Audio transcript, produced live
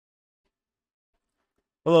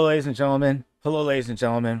Hello, ladies and gentlemen. Hello, ladies and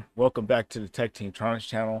gentlemen. Welcome back to the Tech Team Tronics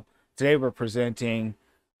channel. Today we're presenting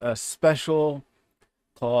a special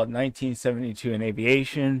called 1972 in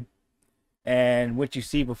Aviation. And what you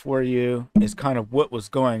see before you is kind of what was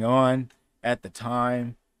going on at the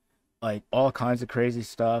time, like all kinds of crazy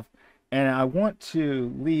stuff. And I want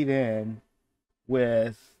to lead in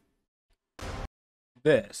with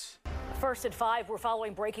this. First at 5, we're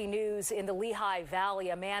following breaking news in the Lehigh Valley.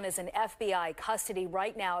 A man is in FBI custody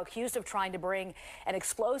right now, accused of trying to bring an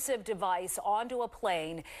explosive device onto a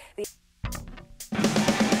plane.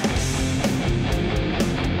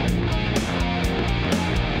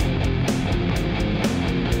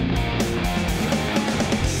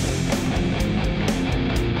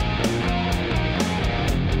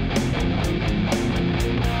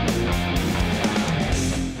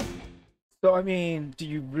 So, I mean, do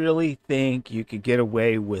you really think you could get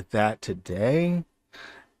away with that today?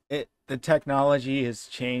 The technology has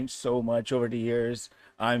changed so much over the years.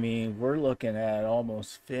 I mean, we're looking at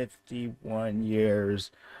almost 51 years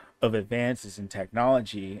of advances in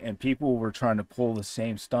technology, and people were trying to pull the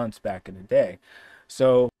same stunts back in the day.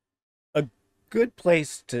 So, a good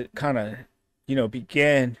place to kind of,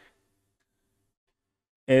 begin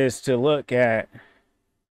is to look at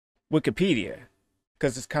Wikipedia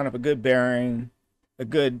because it's kind of a good bearing, a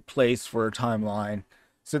good place for a timeline.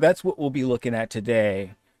 So that's what we'll be looking at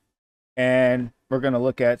today. And we're going to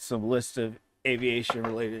look at some list of aviation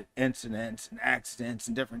related incidents and accidents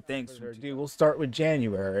and different things. We'll start with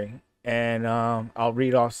January, and I'll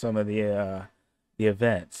read off some of the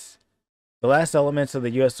events. The last elements of the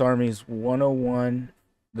U.S. Army's 101,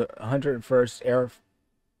 the 101st Air.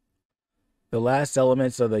 The last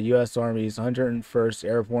elements of the U.S. Army's 101st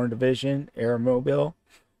Airborne Division, Airmobile,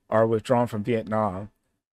 are withdrawn from Vietnam.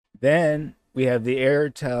 Then we have the Air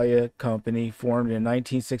Italia Company, formed in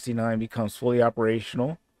 1969, becomes fully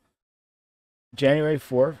operational. January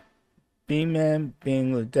 4th, Biman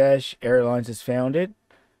Bangladesh Airlines is founded.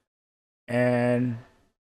 And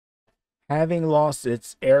having lost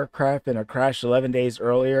its aircraft in a crash 11 days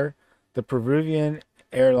earlier, the Peruvian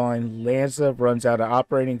airline Lanza runs out of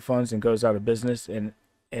operating funds and goes out of business, and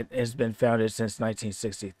it has been founded since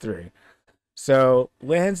 1963. So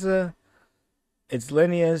Lanza, it's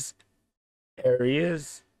Líneas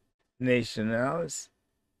Aéreas Nacionales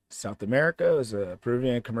South America, is a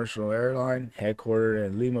Peruvian commercial airline headquartered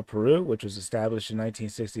in Lima, Peru, which was established in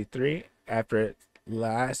 1963 after its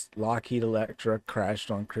last Lockheed Electra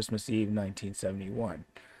crashed on Christmas Eve 1971.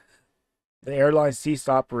 The airline ceased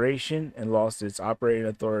operation and lost its operating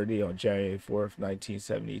authority on January 4th,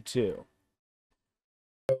 1972.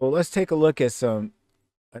 So let's take a look at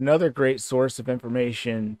another great source of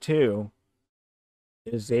information too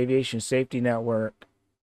is the Aviation Safety Network,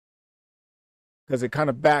 because it kind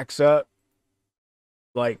of backs up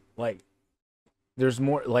like there's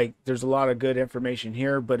a lot of good information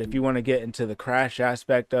here, but if you want to get into the crash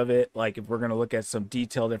aspect of it, like if we're going to look at some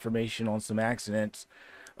detailed information on some accidents,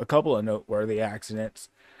 a couple of noteworthy accidents,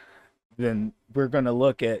 then we're going to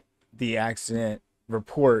look at the accident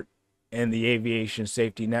report in the Aviation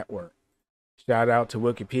Safety Network. Shout out to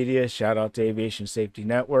Wikipedia, shout out to Aviation Safety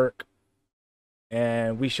Network,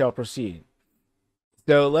 and we shall proceed.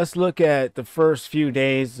 So let's look at the first few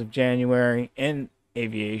days of January in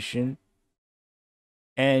aviation,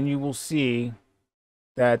 and you will see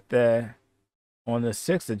that on the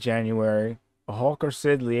 6th of January, a Hawker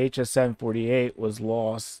Siddeley HS-748 was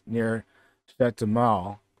lost near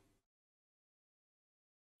Chetumal.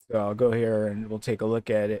 So I'll go here and we'll take a look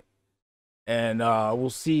at it, and we'll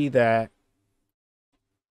see that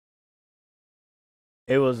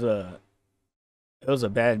it was a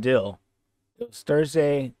bad deal. It was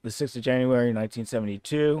Thursday, the 6th of January,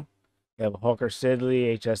 1972. We have a Hawker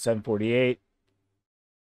Siddeley HS-748.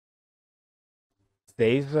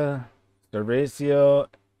 César Servicio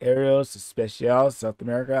Aéreos Especial South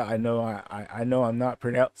America. I know I'm not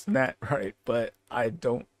pronouncing that right, but I'm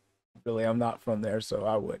not from there, so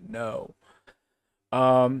I wouldn't know.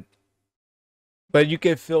 But you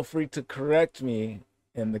can feel free to correct me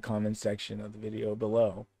in the comment section of the video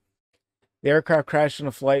below. The aircraft crashed on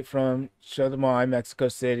a flight from Chetumal, Mexico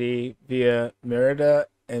City via Mérida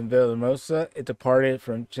and Villahermosa. It departed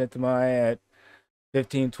from Chetumal at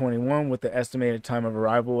 15:21 with the estimated time of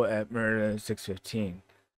arrival at Mérida 6:15.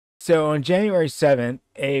 So on January 7th,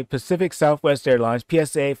 a Pacific Southwest Airlines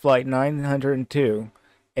PSA Flight 902,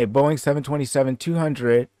 a Boeing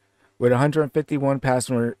 727-200 with 151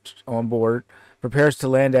 passengers on board, prepares to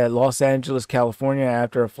land at Los Angeles, California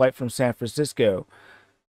after a flight from San Francisco.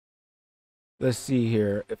 Let's see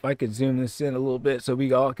here. If I could zoom this in a little bit so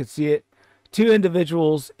we all could see it. Two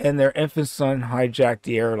individuals and their infant son hijacked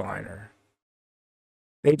the airliner.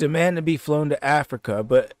 They demand to be flown to Africa,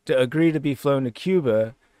 but to agree to be flown to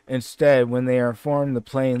Cuba instead when they are informed the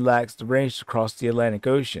plane lacks the range to cross the Atlantic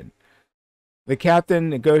Ocean. The captain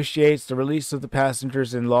negotiates the release of the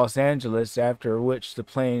passengers in Los Angeles, after which the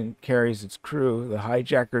plane carries its crew, the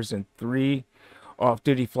hijackers, and 3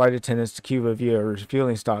 off-duty flight attendants to Cuba via a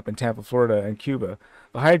refueling stop in Tampa, Florida, and Cuba.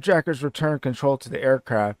 The hijackers return control to the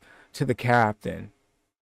aircraft to the captain.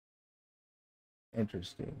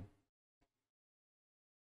 Interesting.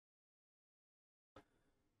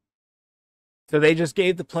 So they just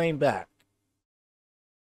gave the plane back.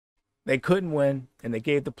 They couldn't win, and they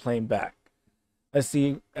gave the plane back. Let's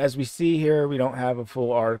see. As we see here, we don't have a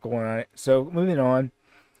full article on it. So moving on.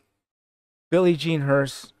 Billie Jean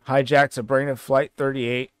Hurst hijacks a Brain of Flight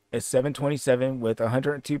 38 at 7:27 with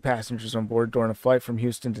 102 passengers on board during a flight from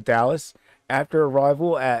Houston to Dallas. After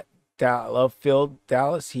arrival at Love Field,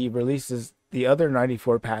 Dallas, he releases the other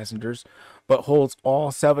 94 passengers, but holds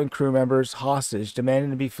all 7 crew members hostage,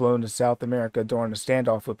 demanding to be flown to South America during a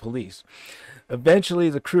standoff with police. Eventually,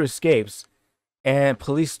 the crew escapes, and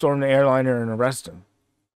police storm the airliner and arrest him.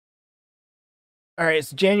 All right,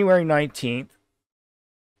 it's January 19th.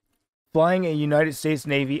 Flying a United States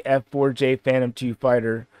Navy F-4J Phantom II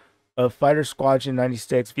fighter of Fighter Squadron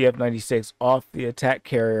 96 VF-96 off the attack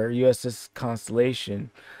carrier USS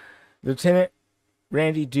Constellation, Lieutenant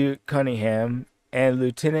Randy Duke Cunningham and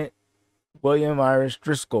Lieutenant William Irish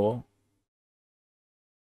Driscoll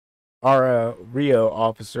are a RIO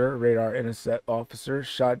officer, radar intercept officer,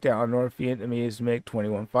 shot down North Vietnamese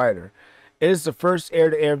MiG-21 fighter. It is the first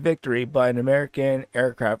air-to-air victory by an American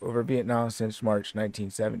aircraft over Vietnam since March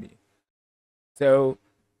 1970. So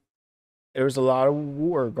there was a lot of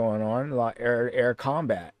war going on, a lot of air-to-air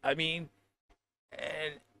combat. I mean,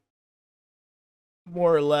 and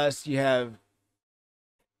more or less you have,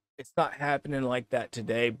 it's not happening like that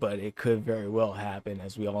today, but it could very well happen,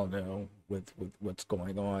 as we all know, with what's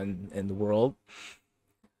going on in the world.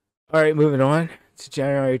 All right, moving on to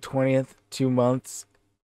January 20th, 2 months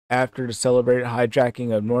after the celebrated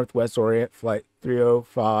hijacking of Northwest Orient Flight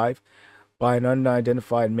 305 by an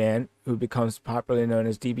unidentified man who becomes popularly known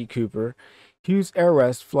as D.B. Cooper, Hughes Air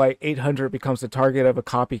West Flight 800 becomes the target of a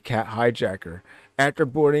copycat hijacker. After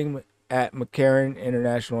boarding at McCarran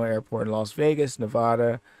International Airport in Las Vegas,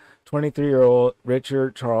 Nevada, 23-year-old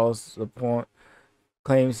Richard Charles LaPointe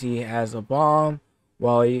claims he has a bomb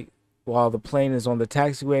while the plane is on the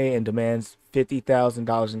taxiway and demands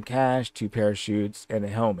 $50,000 in cash, 2 parachutes, and a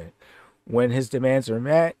helmet. When his demands are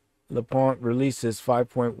met, LaPointe releases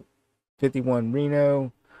 5.51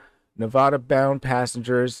 Reno, Nevada-bound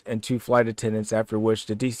passengers and 2 flight attendants, after which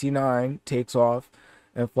the DC-9 takes off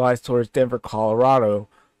and flies towards Denver, Colorado,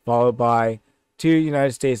 followed by 2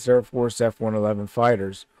 United States Air Force F-111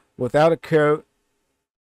 fighters. Without a coat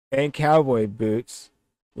and cowboy boots,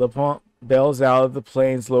 LaPointe bails out of the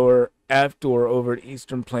plane's lower aft door over the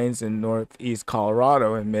eastern plains in northeast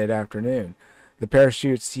Colorado in mid-afternoon. The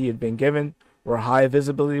parachutes he had been given were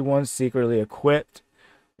high-visibility ones secretly equipped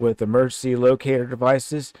with emergency locator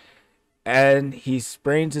devices, and he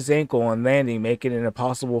sprains his ankle on landing, making it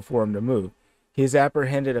impossible for him to move. He is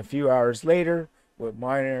apprehended a few hours later with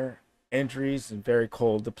minor injuries and very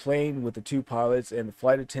cold. The plane with the 2 pilots and the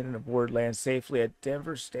flight attendant aboard lands safely at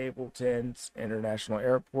Denver Stapleton's International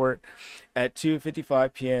Airport at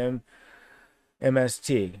 2:55 p.m.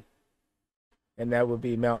 MST, and that would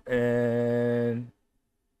be Mountain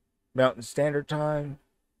Standard Time,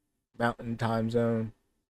 Mountain Time Zone.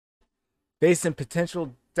 Facing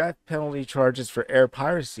potential death penalty charges for air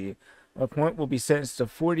piracy, LaPointe will be sentenced to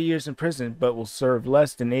 40 years in prison, but will serve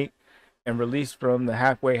less than 8 and released from the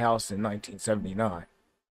halfway house in 1979.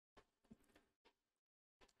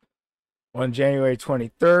 On January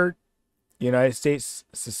 23rd, the United States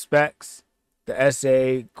suspects the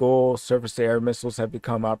SA-GOL surface-to-air missiles have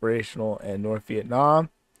become operational in North Vietnam.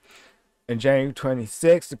 On January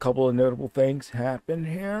 26th, a couple of notable things happen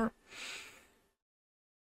here.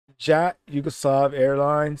 JAT Yugoslav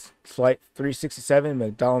Airlines Flight 367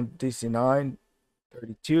 McDonnell DC-9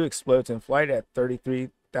 32 explodes in flight at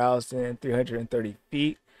 33,330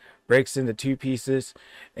 feet, breaks into 2 pieces,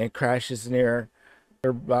 and crashes near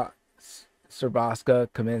Srbska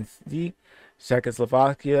Kamenci,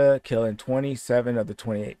 Czechoslovakia, killing 27 of the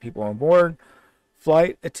 28 people on board.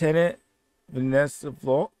 Flight attendant Vanessa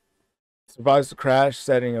Vlot survives the crash,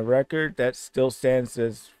 setting a record that still stands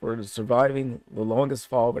as for the surviving the longest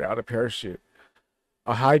fall without a parachute.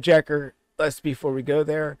 A hijacker. Before we go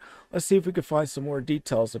there, let's see if we can find some more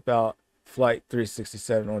details about Flight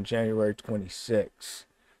 367 on January 26.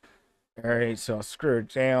 All right, so I'll scroll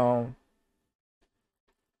down.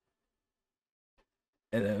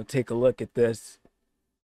 and then take a look at this.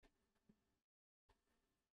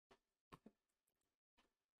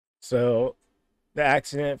 So the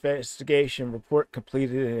accident investigation report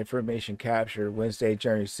completed and information captured Wednesday,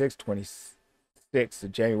 January 6, 26th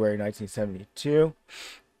of January 1972.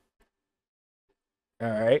 All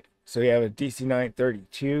right. So you have a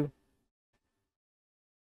DC-932.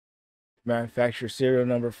 Manufacturer serial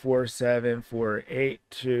number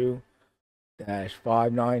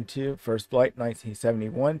 47482-592. First flight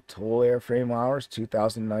 1971. Total airframe hours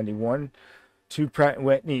 2091. Two Pratt &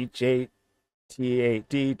 Whitney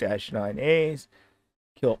JT8D-9As.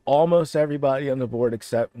 Kill almost everybody on the board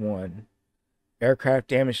except one. Aircraft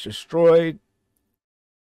damage destroyed.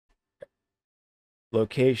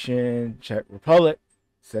 Location Czech Republic.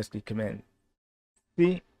 Sesky Command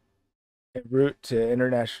C. En route to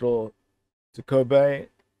International Jacobi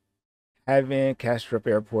Haven Kastrup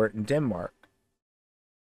Airport in Denmark.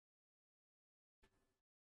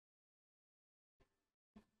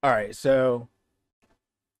 All right, so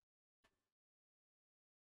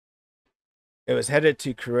it was headed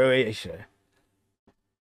to Croatia.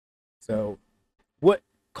 So, what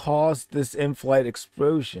caused this in-flight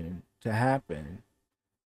explosion to happen?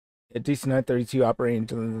 A DC-932 operating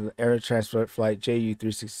the air transport flight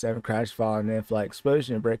JU-367 crashed following an in-flight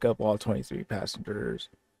explosion and break up. All 23 passengers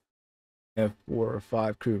and 4 or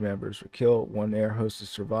 5 crew members were killed. One air hostess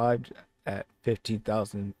survived at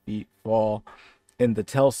 15,000 feet fall in the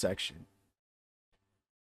tail section.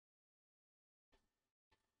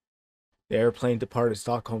 The airplane departed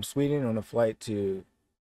Stockholm, Sweden on a flight to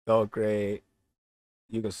Belgrade,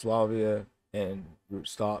 Yugoslavia, and route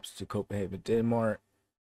stops to Copenhagen, Denmark.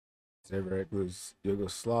 Zagreb was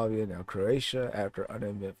Yugoslavia, now Croatia. After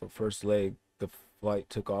uneventful first leg, the flight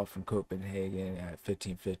took off from Copenhagen at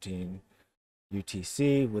 15:15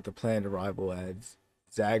 UTC with a planned arrival at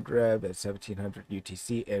Zagreb at 1700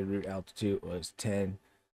 UTC, and route altitude was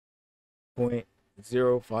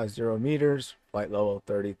 10.050 meters, flight level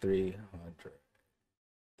 3,300.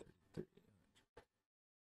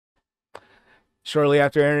 Shortly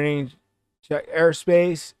after entering Czech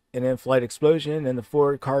airspace, an in-flight explosion in the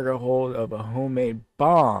forward cargo hold of a homemade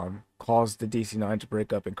bomb caused the DC-9 to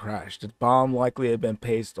break up and crash. The bomb likely had been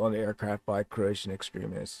placed on the aircraft by Croatian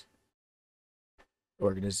extremist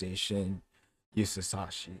organization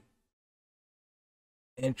Usasashi.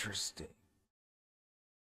 Interesting.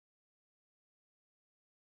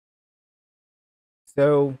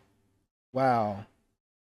 So, wow.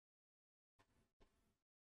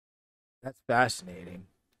 That's fascinating.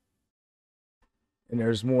 And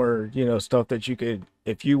there's more, stuff that you could,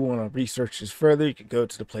 if you want to research this further, you could go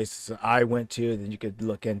to the places that I went to, then you could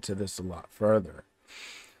look into this a lot further.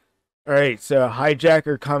 All right, so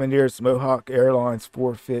hijacker commandeers Mohawk Airlines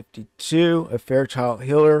 452, a Fairchild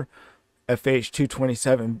Hiller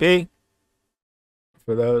FH227B.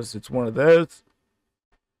 For those, it's one of those.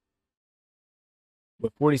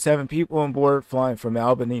 With 47 people on board, flying from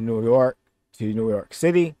Albany, New York to New York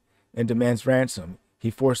City, and demands ransom. He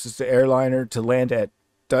forces the airliner to land at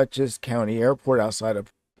Dutchess County Airport outside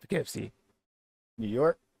of Poughkeepsie, New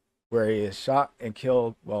York, where he is shot and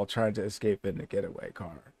killed while trying to escape in the getaway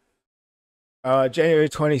car. January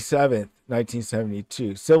 27th,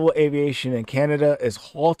 1972. Civil aviation in Canada is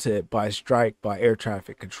halted by a strike by air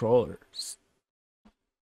traffic controllers.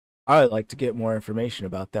 I'd like to get more information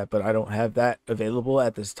about that, but I don't have that available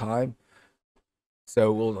at this time.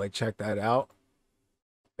 So we'll check that out.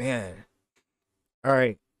 Man. All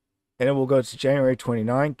right. And then we'll go to January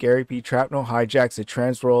 29th. Gary P. Trapnell hijacks a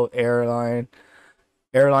Transworld airliner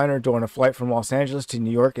during a flight from Los Angeles to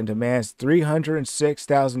New York and demands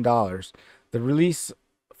 $306,000. The release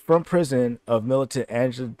from prison of militant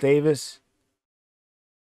Angela Davis.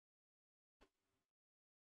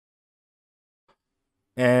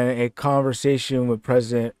 And a conversation with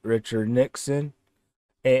President Richard Nixon.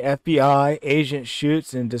 A FBI agent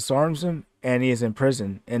shoots and disarms him, and he is in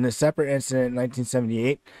prison. In a separate incident in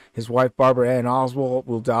 1978, his wife Barbara Ann Oswald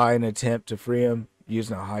will die in an attempt to free him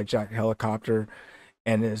using a hijacked helicopter,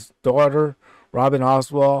 and his daughter Robin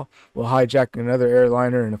Oswald will hijack another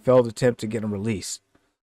airliner in a failed attempt to get him released.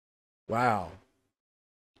 Wow.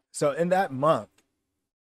 So in that month,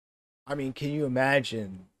 I mean, can you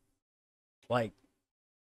imagine, like,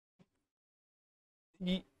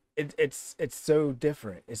 it's so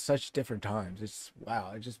different. It's such different times. It's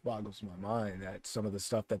wow. It just boggles my mind that some of the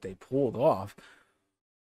stuff that they pulled off,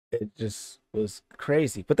 it just was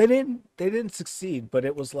crazy. But they didn't succeed. But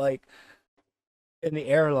it was like in the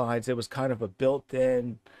airlines, it was kind of a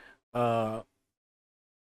built-in uh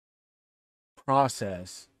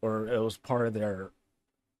process, or it was part of their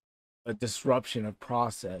a disruption of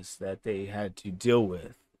process that they had to deal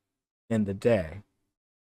with in the day.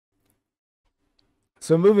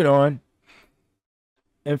 So moving on,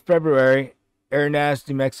 in February, Airnav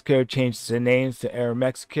New Mexico changed its names to Air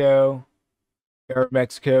Mexico. Air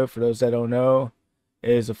Mexico, for those that don't know,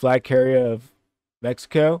 is a flag carrier of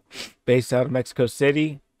Mexico, based out of Mexico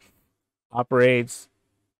City. Operates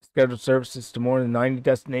scheduled services to more than 90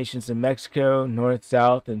 destinations in Mexico, North,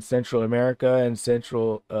 South, and Central America, and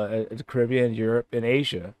the Caribbean, Europe, and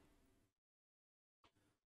Asia.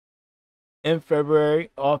 In February,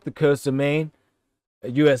 off the coast of Maine,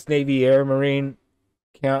 a U.S. Navy Air Marine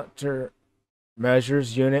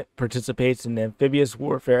Countermeasures Unit participates in amphibious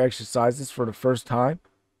warfare exercises for the first time.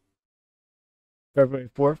 February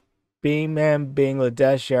 4th, Biman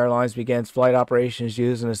Bangladesh Airlines begins flight operations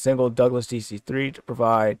using a single Douglas DC-3 to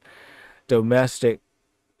provide domestic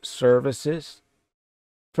services.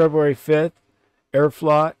 February 5th,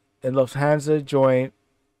 Aeroflot and Lufthansa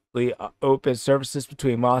jointly opened services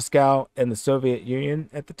between Moscow and the Soviet Union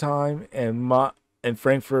at the time, and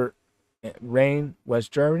Frankfurt, Rhine,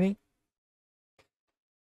 West Germany.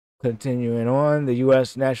 Continuing on, the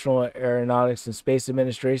U.S. National Aeronautics and Space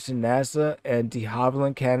Administration, NASA, and de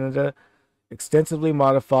Havilland, Canada, extensively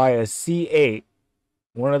modify a C-8,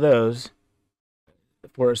 one of those,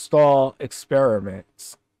 for stall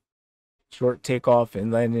experiments, short takeoff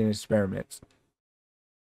and landing experiments.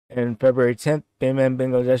 And February 10th, Biman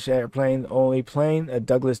Bangladesh airplane, the only plane, a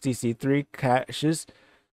Douglas DC-3, crashes,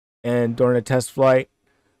 and during a test flight,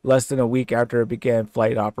 less than a week after it began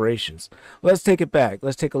flight operations. Let's take it back.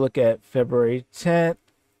 Let's take a look at February 10th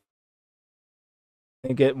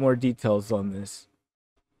and get more details on this.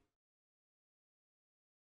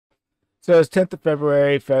 So it was 10th of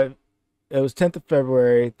February. It was 10th of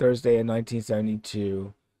February, Thursday in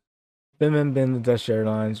 1972. Biman Bangladesh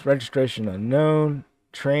Airlines, registration unknown,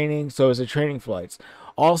 training. So it was a training flights.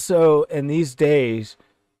 Also, in these days,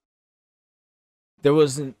 there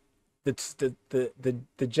wasn't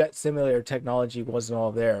the jet simulator technology wasn't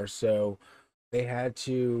all there, so they had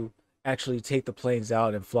to actually take the planes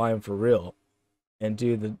out and fly them for real and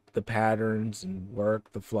do the patterns and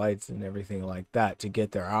work the flights and everything like that to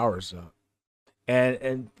get their hours up.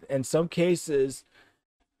 And in some cases,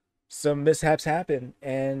 some mishaps happened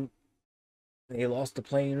and they lost the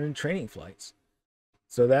plane in training flights.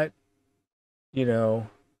 So that, you know,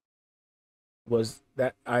 was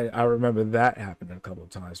that I remember that happened a couple of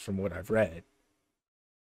times from what I've read.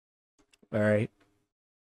 All right.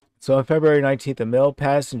 So on February 19th, a male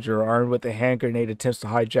passenger armed with a hand grenade attempts to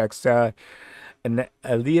hijack an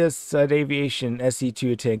Alias Aviation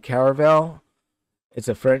SE-210 Caravel. It's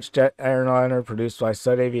a French jet airliner produced by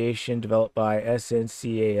Sud Aviation, developed by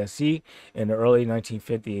SNCASE in the early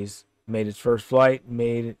 1950s. Made its first flight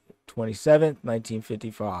May 27th,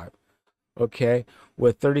 1955. Okay,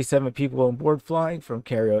 with 37 people on board flying from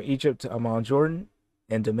Cairo, Egypt to Amman, Jordan,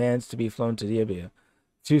 and demands to be flown to Libya.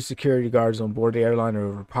 2 security guards on board the airliner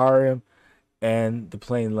overpower him, and the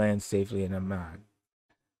plane lands safely in Amman.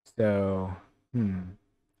 So,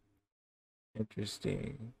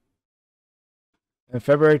 interesting. On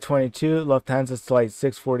February 22, Lufthansa's Flight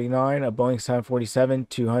 649, a Boeing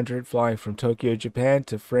 747-200 flying from Tokyo, Japan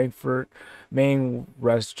to Frankfurt, Main,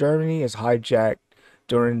 West Germany, is hijacked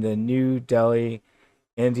during the New Delhi,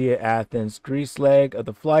 India, Athens, Greece leg of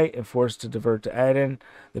the flight and forced to divert to Aden,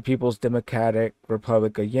 the People's Democratic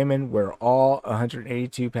Republic of Yemen, where all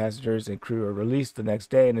 182 passengers and crew are released the next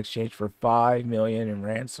day in exchange for $5 million in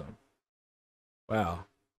ransom. Wow.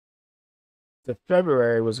 The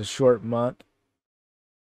February was a short month.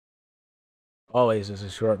 Always is a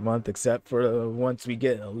short month, except for once we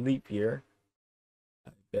get a leap year.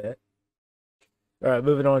 I bet. All right,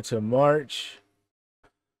 moving on to March.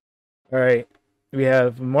 All right, we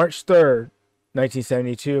have March 3rd,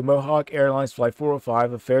 1972. Mohawk Airlines Flight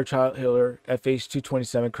 405, a Fairchild Hiller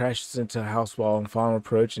FH-227 crashes into a house wall on final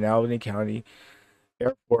approach in Albany County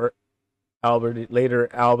Airport,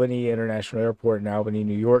 later Albany International Airport in Albany,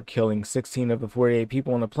 New York, killing 16 of the 48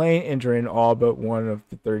 people on the plane, injuring all but 1 of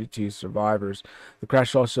the 32 survivors. The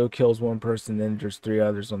crash also kills 1 person and injures 3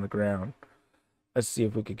 others on the ground. Let's see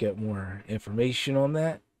if we could get more information on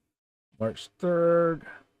that. March 3rd.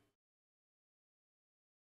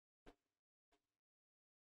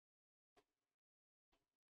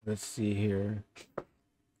 Let's see here.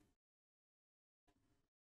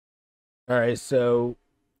 All right, so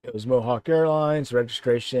it was Mohawk Airlines,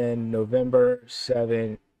 registration November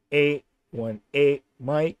 7818,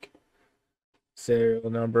 Mike. Serial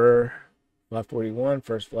number 541,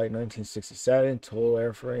 first flight 1967, total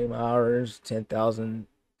airframe hours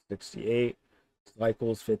 10,068,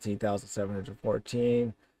 cycles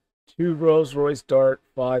 15,714. 2 Rolls-Royce Dart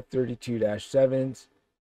 532-7s,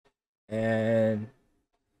 and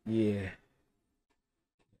yeah,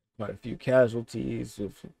 quite a few casualties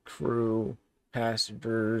of crew,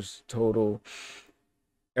 passengers total.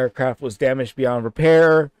 Aircraft was damaged beyond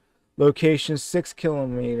repair. Location 6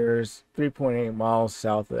 kilometers, 3.8 miles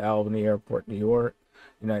south of Albany Airport, New York,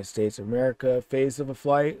 United States of America. Phase of a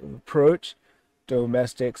flight approach,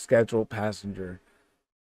 domestic scheduled passenger.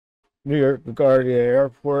 New York LaGuardia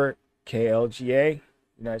Airport, KLGA,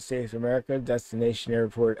 United States of America. Destination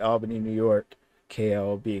Airport, Albany, New York,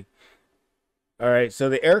 KLB. All right, so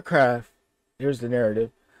the aircraft, here's the narrative.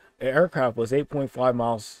 The aircraft was 8.5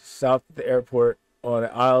 miles south of the airport on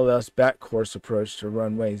an ILS back course approach to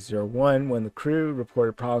runway 01 when the crew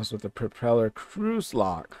reported problems with the propeller cruise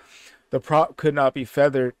lock. The prop could not be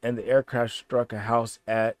feathered, and the aircraft struck a house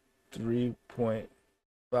at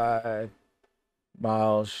 3.5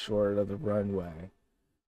 miles short of the runway.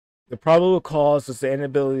 The probable cause was the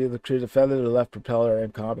inability of the crew to feather the left propeller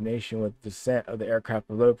in combination with descent of the aircraft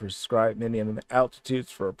below prescribed minimum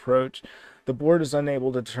altitudes for approach. The board is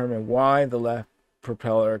unable to determine why the left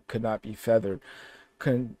propeller could not be feathered.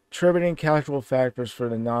 Contributing causal factors for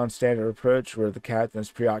the non-standard approach were the captain's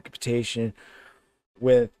preoccupation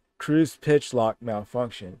with cruise pitch lock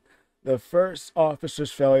malfunction, the first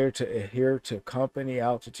officer's failure to adhere to company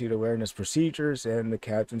altitude awareness procedures, and the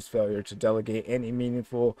captain's failure to delegate any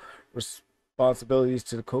meaningful responsibilities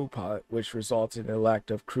to the co-pilot, which resulted in a lack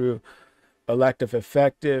of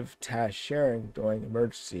effective task sharing during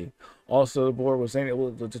emergency. Also, the board was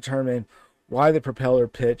unable to determine why the propeller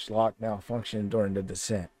pitch lock malfunctioned during the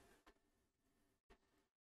descent.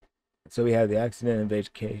 So we had the accident and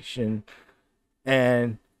vacation,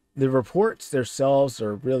 and the reports themselves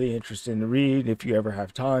are really interesting to read. If you ever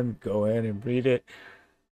have time, go in and read it.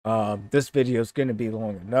 This video is going to be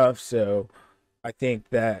long enough, so I think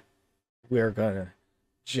that we're going to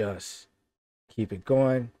just keep it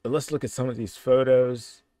going. But let's look at some of these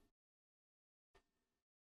photos.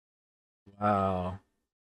 Wow.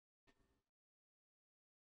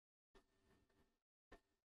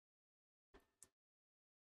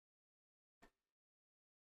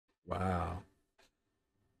 Wow.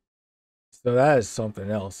 So that is something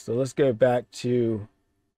else. So let's go back to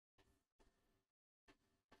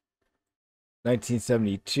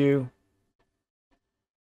 1972.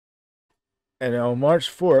 And on March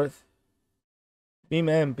 4th,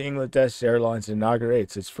 Biman Bangladesh Airlines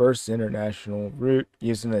inaugurates its first international route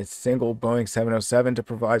using a single Boeing 707 to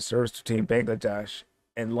provide service between Bangladesh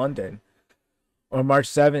and London. On March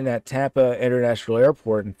 7th at Tampa International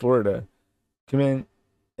Airport in Florida,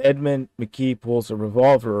 Edmund McKee pulls a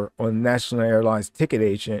revolver on National Airlines ticket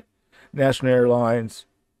agent. National Airlines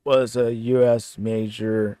was a U.S.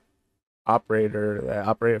 major operator that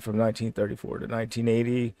operated from 1934 to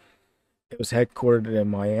 1980. It was headquartered in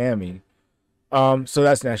Miami. So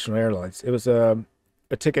that's National Airlines. It was a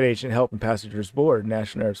ticket agent helping passengers board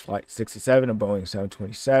National Airlines Flight 67, a Boeing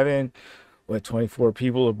 727, with 24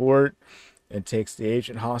 people aboard, and takes the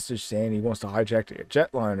agent hostage, saying he wants to hijack a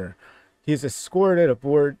jetliner. He's escorted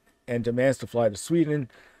aboard and demands to fly to Sweden.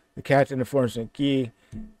 The captain informs McGee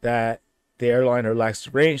that the airliner lacks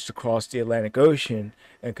the range to cross the Atlantic Ocean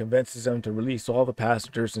and convinces him to release all the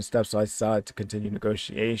passengers and steps outside to continue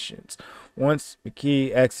negotiations. Once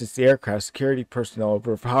McKee exits the aircraft, security personnel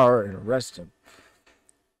overpower and arrest him.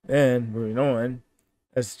 Then, moving on,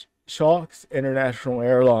 as Chalk's International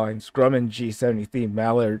Airlines Grumman G-73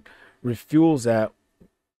 Mallard refuels at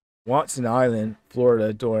Watson Island,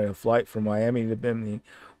 Florida, during a flight from Miami to Bimini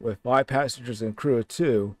with 5 passengers and crew of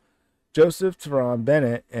 2, Joseph Teron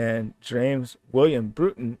Bennett and James William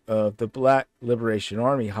Bruton of the Black Liberation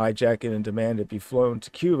Army hijack it and demand to be flown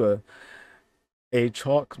to Cuba. A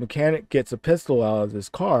chalk mechanic gets a pistol out of his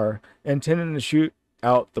car, intending to shoot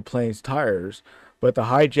out the plane's tires, but the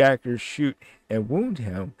hijackers shoot and wound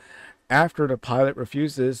him. After the pilot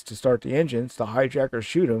refuses to start the engines, the hijackers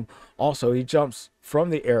shoot him. Also, he jumps from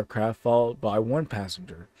the aircraft, followed by 1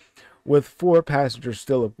 passenger. With 4 passengers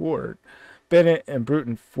still aboard, Bennett and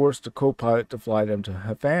Bruton forced the co-pilot to fly them to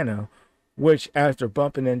Havana, which, after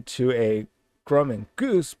bumping into a Grumman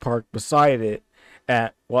Goose parked beside it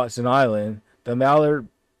at Watson Island, the Mallard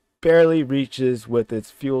barely reaches with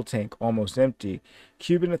its fuel tank almost empty.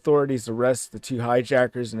 Cuban authorities arrest the 2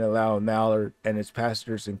 hijackers and allow Mallard and its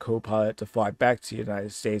passengers and co-pilot to fly back to the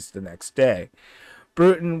United States the next day.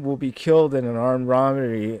 Bruton will be killed in an armed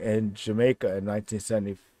robbery in Jamaica in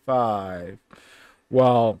 1975,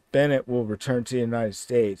 while Bennett will return to the United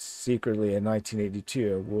States secretly in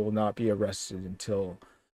 1982 and will not be arrested until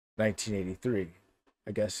 1983,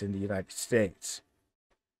 I guess, in the United States.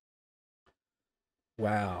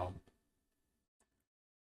 Wow.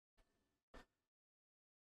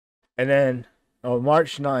 And then on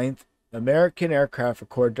March 9th, American aircraft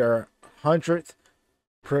recorded their 100th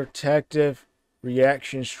protective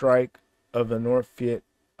reaction strike of the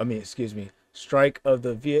strike of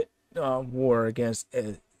the Vietnam War against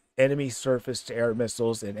enemy surface-to-air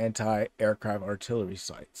missiles and anti-aircraft artillery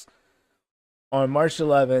sites. On March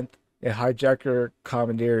 11th, a hijacker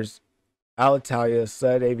commandeers Alitalia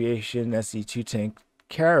sled Aviation SE-2 tank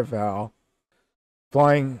Caraval,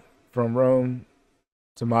 flying from Rome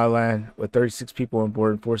to Milan with 36 people on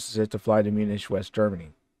board, and forces it to fly to Munich, West Germany.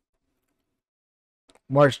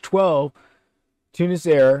 March 12, Tunis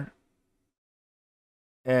Air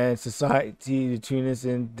and Société de Tunis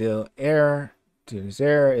de Air. Tunis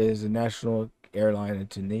Air is a national airline in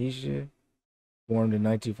Tunisia, formed in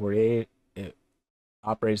 1948. It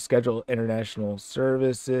operates scheduled international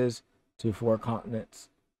services to 4 continents,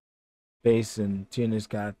 based in Tunis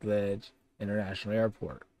Catledge International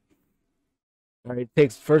Airport. All right, it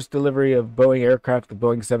takes first delivery of Boeing aircraft, the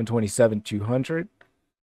Boeing 727-200.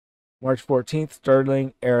 March 14th,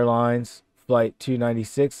 Sterling Airlines Flight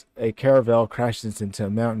 296, a Caravel crashes into a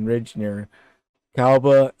mountain ridge near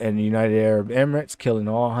Kalba and the United Arab Emirates, killing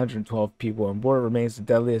all 112 people on board. It remains the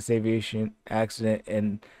deadliest aviation accident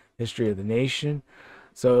in history of the nation.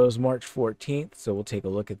 So it was March 14th, so we'll take a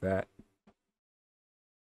look at that.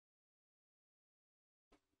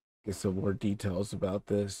 Get some more details about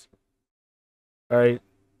this. All right,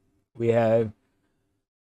 we have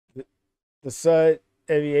the SUD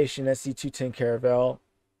Aviation SC-210 Caravel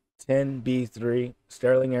 10B3,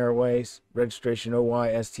 Sterling Airways, registration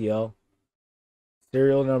OYSTL,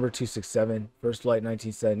 serial number 267, first flight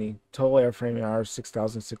 1970, total airframe hours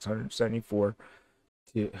 6,674.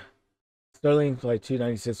 Sterling Flight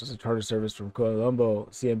 296 was a charter service from Colombo,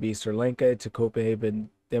 CMB, Sri Lanka to Copenhagen,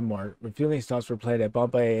 Denmark. Refueling stops were planned at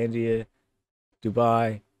Bombay, India,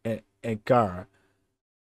 Dubai, and Ankara.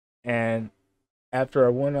 And after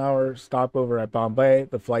a 1-hour stopover at Bombay,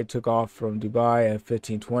 the flight took off from Dubai at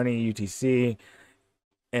 15:20 UTC.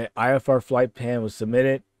 An IFR flight plan was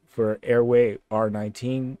submitted for Airway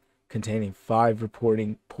R19, containing 5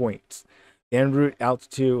 reporting points. The en route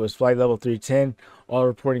altitude was flight level 310. All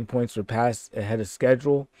reporting points were passed ahead of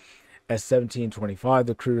schedule. At 17:25,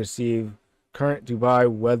 the crew received current Dubai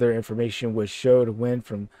weather information, which showed a wind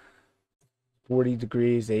from 40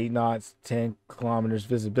 degrees, 8 knots, 10 kilometers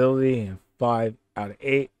visibility, and 5 out of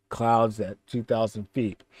 8 clouds at 2,000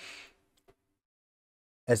 feet.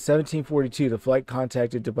 At 17:42, the flight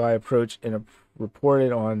contacted Dubai approach and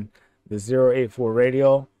reported on the 084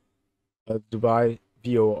 radio of Dubai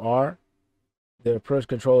VOR. The approach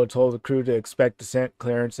controller told the crew to expect descent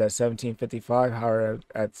clearance at 17:55. However,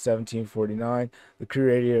 at 17:49, the crew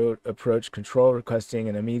radioed approach control requesting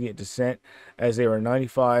an immediate descent as they were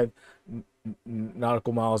 95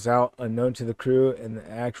 nautical miles out, unknown to the crew, and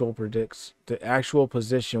the actual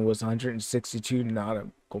position was 162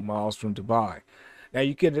 nautical miles from Dubai. Now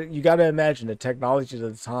you got to imagine the technology at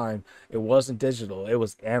the time. It wasn't digital; it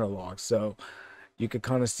was analog. So you could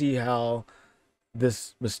kind of see how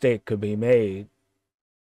this mistake could be made.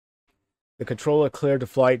 The controller cleared the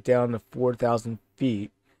flight down to 4,000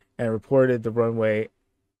 feet and reported the runway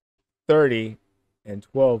 30 and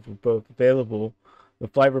 12 were both available. The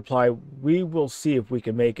flight replied, "We will see if we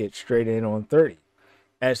can make it straight in on 30.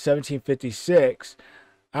 At 17:56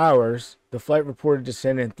 hours, the flight reported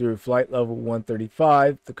descending through flight level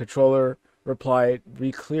 135. The controller replied,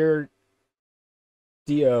 "We cleared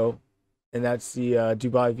DO," and that's the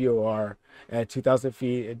Dubai VOR, at 2,000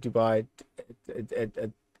 feet at Dubai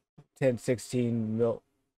at 1016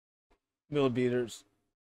 millimeters.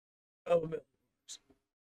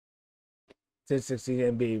 1016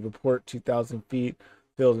 MB, report 2,000 feet,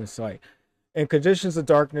 field in sight. In conditions of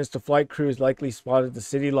darkness, the flight crews likely spotted the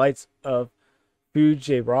city lights of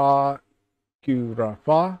Fujairah,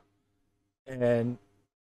 Gurafa, and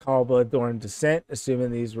Kalba during descent,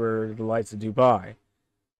 assuming these were the lights of Dubai.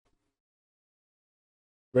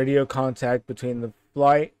 Radio contact between the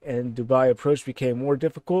flight and Dubai approach became more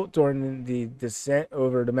difficult during the descent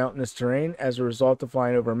over the mountainous terrain. As a result of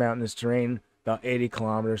flying over mountainous terrain about 80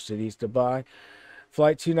 kilometers to the east of Dubai,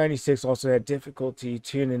 Flight 296 also had difficulty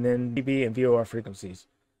tuning in DB and VOR frequencies.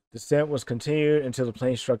 Descent was continued until the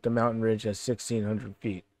plane struck the mountain ridge at 1,600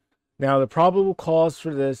 feet. Now, the probable cause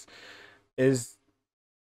for this is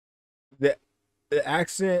that the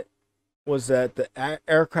accident was that the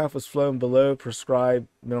aircraft was flown below prescribed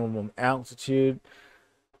minimum altitude,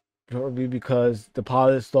 probably because the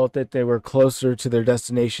pilots thought that they were closer to their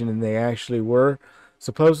destination than they actually were,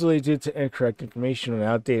 supposedly due to incorrect information on an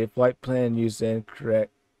outdated flight plan used the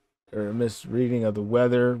incorrect or a misreading of the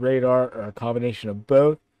weather radar or a combination of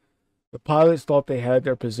both. The pilots thought they had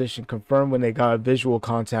their position confirmed when they got visual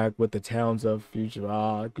contact with the towns of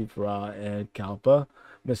Fujairah, Gufra, and Kalpa,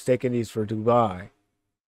 mistaking these for Dubai.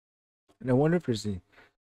 And I wonder if there's any.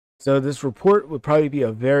 So this report would probably be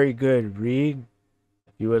a very good read.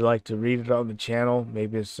 If you would like to read it on the channel,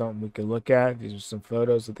 maybe it's something we can look at. These are some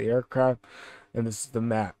photos of the aircraft, and this is the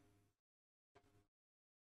map.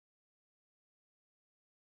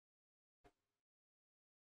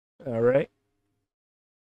 All right.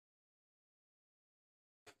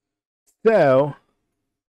 So,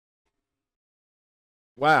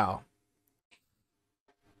 wow.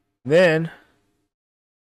 Then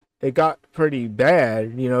it got pretty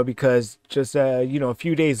bad, because just, a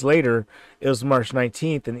few days later, it was March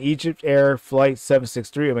 19th, and Egypt Air Flight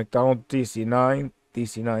 763, a McDonnell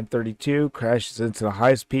DC-932, crashes into the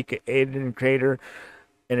highest peak at Aden crater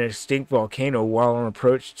in an extinct volcano while on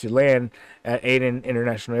approach to land at Aden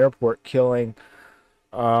International Airport, killing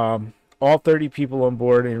all 30 people on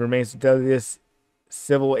board, and remains the deadliest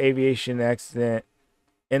civil aviation accident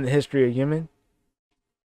in the history of Yemen.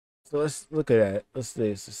 So let's look at that.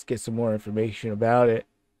 Let's get some more information about it.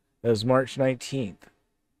 That was March 19th.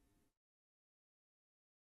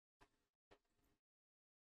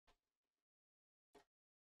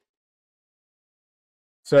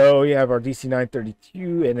 So you have our DC-932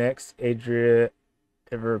 NX Adria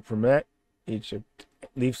Ever Permet, Egypt,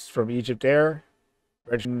 leaves from Egypt Air.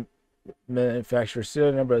 Regiment manufacturer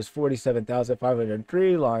serial number is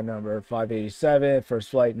 47,503, line number 587, first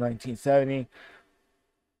flight 1970.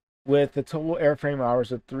 With the total airframe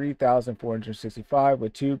hours of 3,465,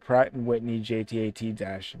 with 2 Pratt & Whitney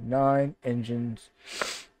JT-AT-9 engines.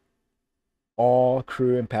 All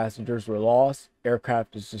crew and passengers were lost.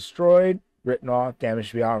 Aircraft is destroyed, written off,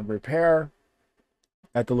 damaged beyond repair.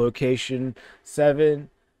 At the location,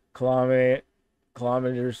 7 kilometers,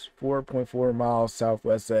 4.4 miles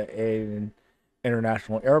southwest of Aden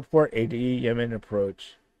International Airport, ADE, Yemen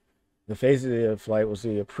approach. The phase of the flight was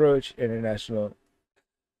the approach international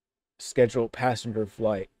scheduled passenger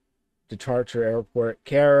flight. Departure airport,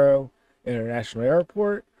 Cairo International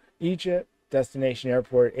Airport, Egypt. Destination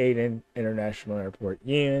airport, Aden International Airport,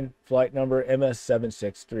 Yemen. Flight number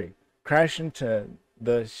MS-763. Crashed into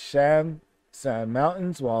the Sham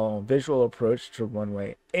Mountains while on visual approach to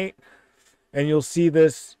runway 8. And you'll see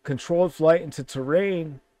this controlled flight into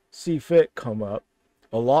terrain, CFIT, come up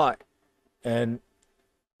a lot. And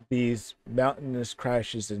these mountainous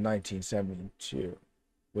crashes in 1972,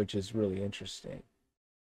 which is really interesting.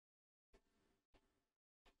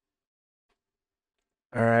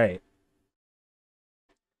 All right.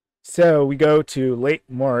 So we go to late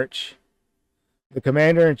March. The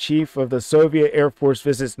commander-in-chief of the Soviet Air Force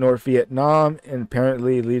visits North Vietnam, and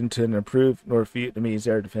apparently leading to an improved North Vietnamese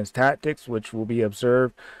air defense tactics, which will be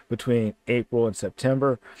observed between April and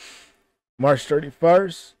September. March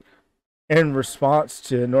 31st, in response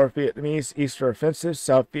to North Vietnamese Eastern offensive,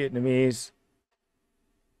 South Vietnamese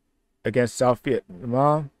against South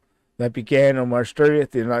Vietnam that began on March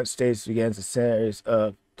 30th, the United States begins a series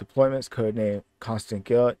of deployments codenamed Constant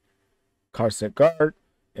Guard,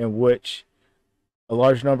 in which a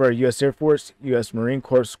large number of U.S. Air Force, U.S. Marine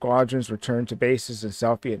Corps squadrons returned to bases in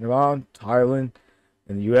South Vietnam, Thailand,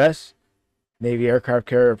 and the U.S. Navy aircraft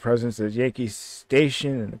carrier presence at Yankee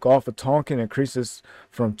Station in the Gulf of Tonkin increases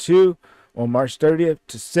from 2 on March 30th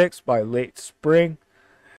to 6 by late spring.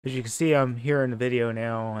 As you can see, I'm here in the video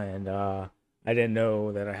now, and I didn't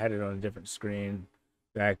know that I had it on a different screen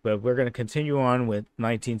back, but we're going to continue on with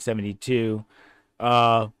 1972.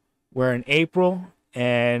 We're in April,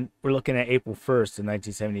 and we're looking at April 1st in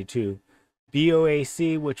 1972.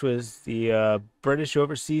 BOAC, which was the British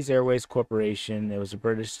Overseas Airways Corporation. It was a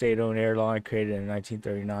British state-owned airline created in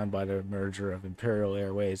 1939 by the merger of Imperial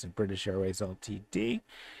Airways and British Airways Ltd.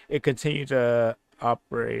 It continued to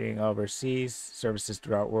operating overseas services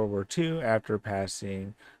throughout World War II after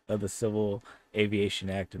passing of the Civil Aviation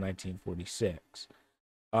Act of 1946.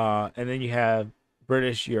 And then you have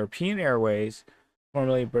British European Airways,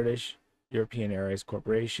 formerly British European Airways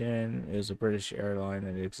Corporation. It was a British airline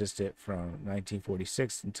that existed from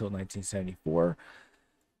 1946 until 1974.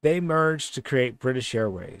 They merged to create British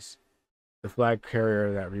Airways, the flag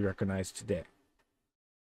carrier that we recognize today.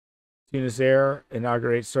 Tunis Air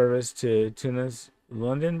inaugurates service to Tunis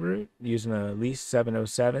London route using a lease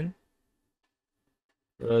 707.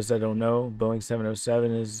 For those that don't know, Boeing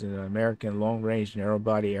 707 is an American long-range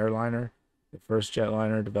narrow-body airliner, the first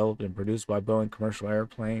jetliner developed and produced by Boeing Commercial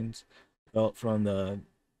Airplanes, developed from the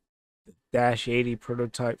Dash 80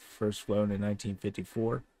 prototype, first flown in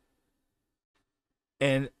 1954.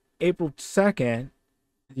 And April 2nd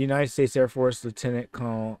The United States Air Force Lieutenant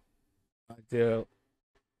Colonel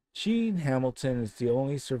Gene Hamilton is the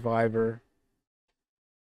only survivor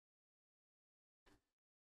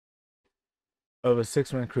of a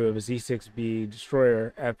six-man crew of a Z-6B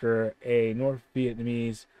destroyer after a North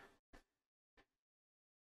Vietnamese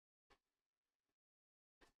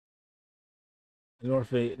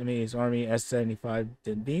Army S-75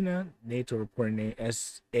 Dendina NATO reporting a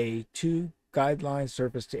SA-2 guideline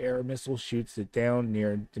surface-to-air missile shoots it down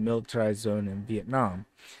near the demilitarized zone in Vietnam.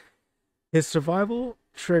 His survival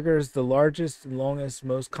triggers the largest and longest,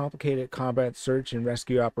 most complicated combat search and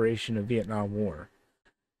rescue operation of Vietnam War.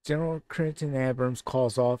 General Creighton Abrams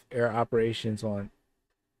calls off air operations on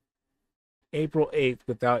April 8th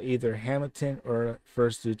without either Hamilton or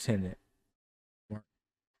First Lieutenant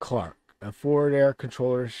Clark, a forward air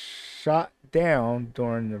controller, shot down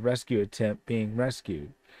during the rescue attempt being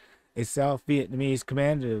rescued. A South Vietnamese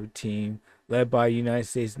commando team led by a United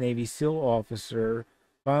States Navy SEAL officer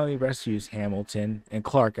finally rescues Hamilton and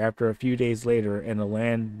Clark after a few days later in a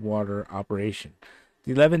land-water operation.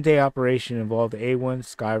 The 11-day operation involved the A-1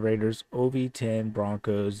 Sky Raiders, OV-10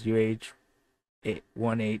 Broncos,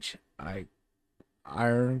 UH-1H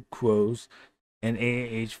Iron Quos, and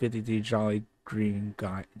AH-53 Jolly Green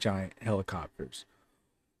Giant helicopters.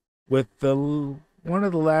 With one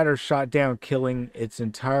of the latter shot down, killing its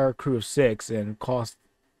entire crew of 6 and cost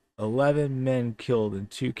 11 men killed and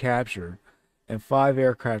 2 captured, and 5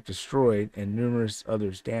 aircraft destroyed and numerous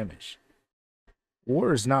others damaged.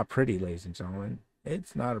 War is not pretty, ladies and gentlemen.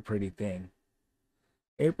 It's not a pretty thing.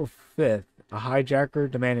 April 5th, a hijacker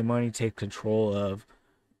demanding money take control of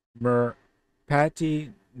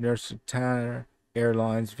Merpati Nursultan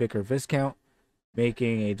Airlines Vicar Viscount,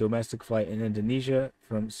 making a domestic flight in Indonesia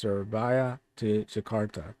from Surabaya to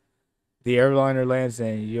Jakarta. The airliner lands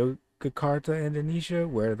in Yogyakarta, Indonesia,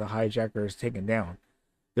 where the hijacker is taken down.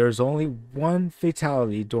 There is only one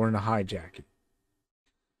fatality during the hijacking.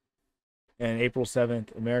 And April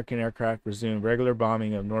 7th, American aircraft resumed regular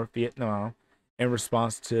bombing of North Vietnam in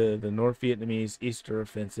response to the North Vietnamese Easter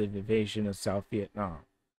offensive invasion of South Vietnam.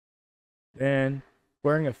 Then,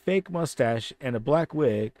 wearing a fake mustache and a black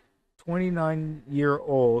wig,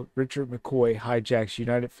 29-year-old Richard McCoy hijacks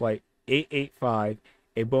United Flight 885,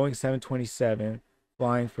 a Boeing 727,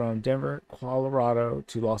 flying from Denver, Colorado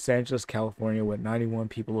to Los Angeles, California, with 91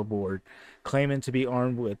 people aboard, claiming to be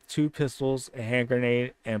armed with 2 pistols, a hand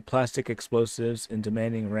grenade, and plastic explosives, and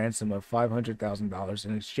demanding a ransom of $500,000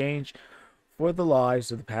 in exchange for the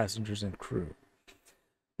lives of the passengers and crew.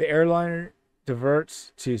 The airliner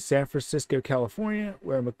diverts to San Francisco, California,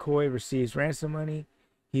 where McCoy receives ransom money.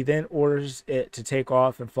 He then orders it to take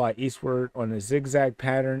off and fly eastward on a zigzag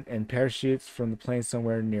pattern and parachutes from the plane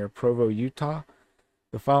somewhere near Provo, Utah.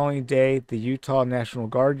 The following day, the Utah National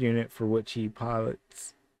Guard unit for which he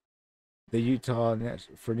pilots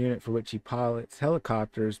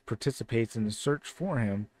helicopters participates in the search for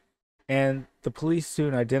him, and the police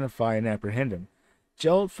soon identify and apprehend him.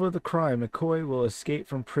 Jailed for the crime, McCoy will escape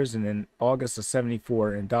from prison in August of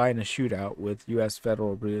 '74 and die in a shootout with U.S.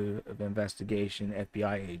 Federal Bureau of Investigation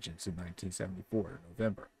 (FBI) agents in 1974 in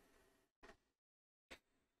November.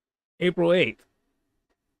 April 8th.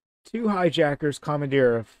 2 hijackers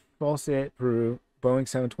commandeer a Falset, Peru, Boeing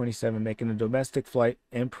 727, making a domestic flight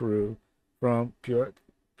in Peru from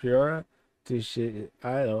Piura to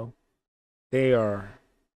Chiclayo. They are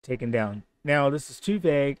taken down. Now, this is too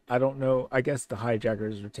vague. I don't know. I guess the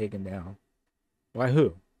hijackers were taken down. By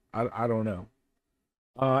who? I don't know.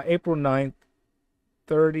 April 9th,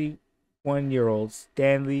 31-year-old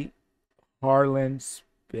Stanley Harlan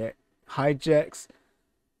hijacks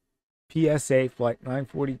PSA Flight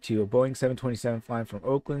 942, a Boeing 727 flying from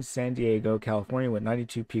Oakland, San Diego, California, with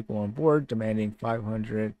 92 people on board, demanding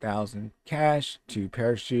 $500,000 cash, 2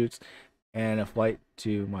 parachutes, and a flight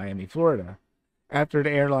to Miami, Florida. After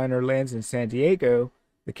the airliner lands in San Diego,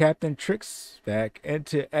 the captain tricks back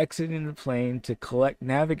into exiting the plane to collect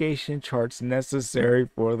navigation charts necessary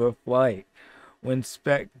for the flight. When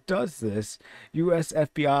Speck does this, U.S.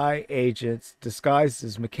 FBI agents disguised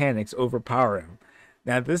as mechanics overpower him.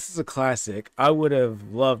 Now, this is a classic. I would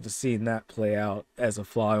have loved to see that play out as a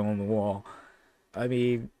fly on the wall. I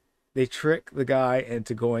mean, they trick the guy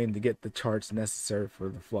into going to get the charts necessary for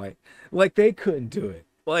the flight. Like, they couldn't do it.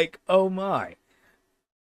 Like, oh my.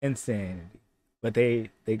 Insanity. But they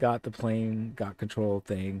got the plane, got control of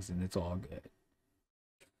things, and it's all good.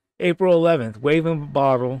 April 11th, waving a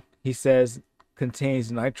bottle, he says,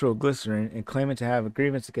 contains nitroglycerin, and claiming to have a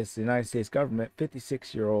grievance against the United States government,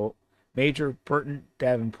 56-year-old Major Burton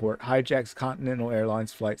Davenport hijacks Continental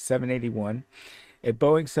Airlines Flight 781, a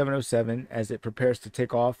Boeing 707, as it prepares to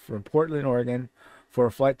take off from Portland, Oregon, for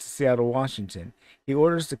a flight to Seattle, Washington. He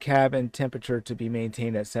orders the cabin temperature to be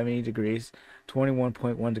maintained at 70 degrees,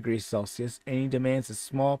 21.1 degrees Celsius, and he demands a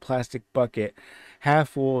small plastic bucket half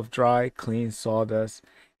full of dry, clean sawdust,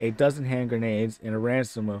 a dozen hand grenades, and a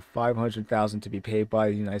ransom of $500,000 to be paid by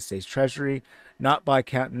the United States Treasury, not by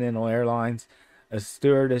Continental Airlines. A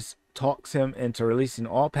stewardess talks him into releasing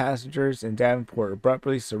all passengers, and Davenport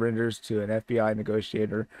abruptly surrenders to an FBI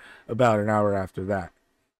negotiator about an hour after that.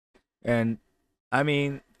 And I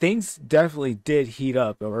mean, things definitely did heat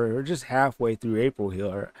up. We're just halfway through April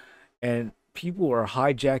here, and people are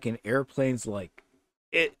hijacking airplanes like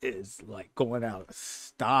it is like going out of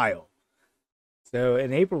style. So,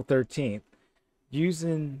 on April 13th,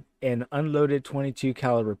 using an unloaded 22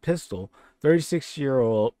 caliber pistol,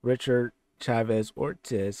 36-year-old Richard Chavez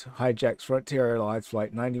Ortiz hijacks Frontier Airlines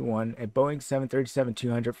Flight 91, a Boeing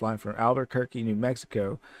 737-200 flying from Albuquerque, New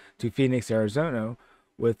Mexico to Phoenix, Arizona,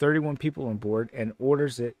 with 31 people on board, and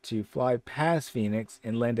orders it to fly past Phoenix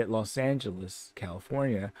and land at Los Angeles,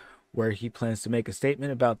 California, where he plans to make a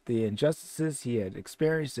statement about the injustices he had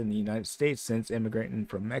experienced in the United States since immigrating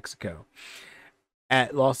from Mexico.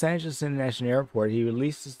 At Los Angeles International Airport, he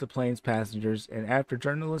releases the plane's passengers, and after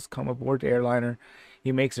journalists come aboard the airliner,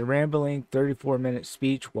 he makes a rambling 34-minute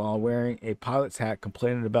speech while wearing a pilot's hat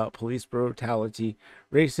complaining about police brutality,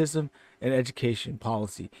 racism, and education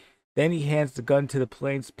policy. Then he hands the gun to the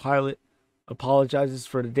plane's pilot, apologizes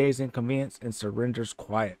for the day's inconvenience, and surrenders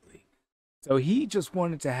quietly. So he just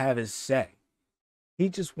wanted to have his say. He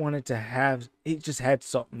just had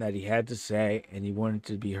something that he had to say, and he wanted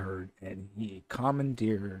to be heard, and he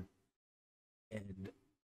commandeered and,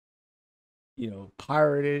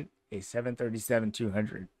 pirated a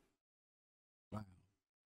 737-200. Wow.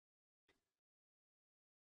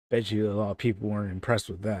 Bet you a lot of people weren't impressed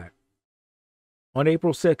with that. On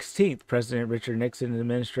April 16th, President Richard Nixon's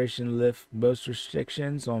administration lifted most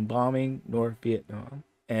restrictions on bombing North Vietnam,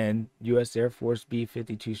 and U.S. Air Force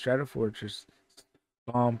B-52 Stratofortress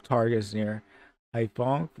bombed targets near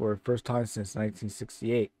Haiphong for the first time since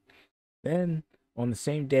 1968. Then, on the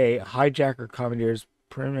same day, a hijacker commandeers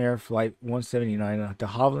Premier Flight 179 to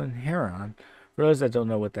Hovland Heron. For those that don't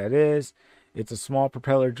know what that is, it's a small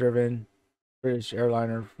propeller-driven British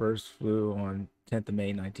airliner first flew on 10th of May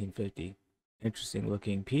 1950. Interesting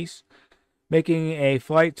looking piece. Making a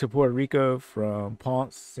flight to Puerto Rico from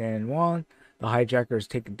Ponce San Juan, the hijacker is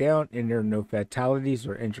taken down and there are no fatalities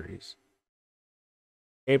or injuries.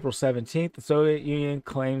 April 17th, the Soviet Union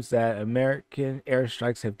claims that American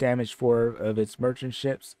airstrikes have damaged 4 of its merchant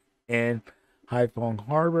ships in Haiphong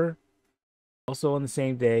Harbor. Also on the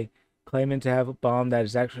same day, claiming to have a bomb that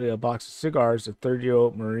is actually a box of cigars, a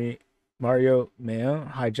 30-year-old Mario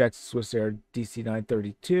Meon hijacks a Swiss Air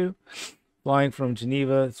DC-932, flying from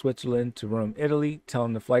Geneva, Switzerland to Rome, Italy,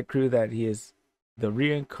 telling the flight crew that he is the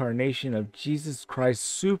reincarnation of Jesus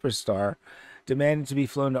Christ Superstar, demanding to be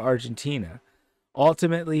flown to Argentina.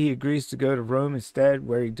 Ultimately, he agrees to go to Rome instead,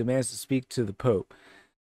 where he demands to speak to the Pope.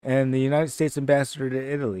 And the United States ambassador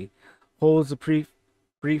to Italy holds a brief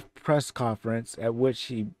press conference at which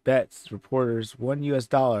he bets reporters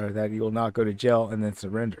 $1 that he will not go to jail, and then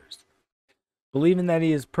surrenders. Believing that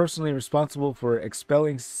he is personally responsible for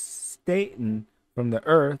expelling Satan from the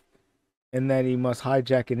earth and that he must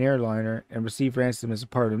hijack an airliner and receive ransom as a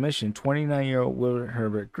part of the mission, 29-year-old Willard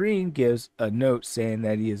Herbert Green gives a note saying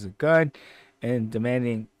that he is a gun and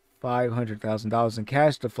demanding $500,000 in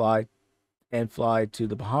cash to fly to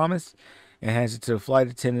the Bahamas, and hands it to a flight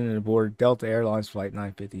attendant aboard Delta Airlines Flight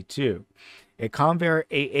 952. A Convair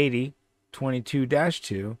 880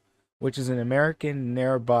 22-2, which is an American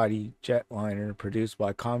narrow-body jetliner produced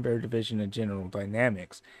by Convair Division of General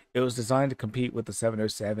Dynamics. It was designed to compete with the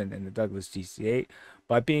 707 and the Douglas DC-8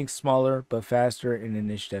 by being smaller but faster in a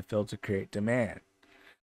niche that failed to create demand.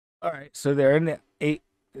 All right, so they're in the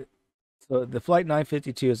So the Flight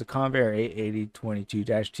 952 is a Convair 880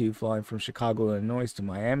 22-2 flying from Chicago, Illinois to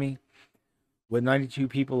Miami, with 92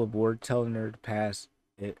 people aboard, telling her to pass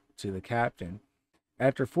it to the captain.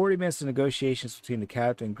 After 40 minutes of negotiations between the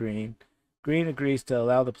captain and Green agrees to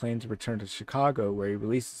allow the plane to return to Chicago, where he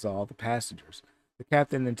releases all the passengers. The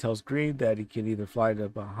captain then tells Green that he can either fly to the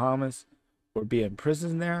Bahamas or be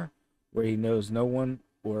imprisoned there, where he knows no one,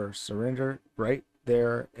 or surrender right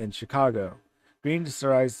there in Chicago. Green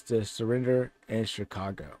decides to surrender in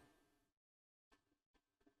Chicago.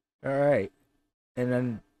 All right. And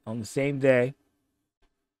then on the same day,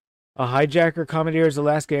 a hijacker commandeers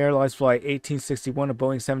Alaska Airlines Flight 1861, a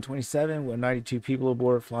Boeing 727, with 92 people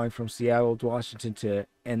aboard, flying from Seattle to Washington to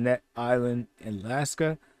Annette Island in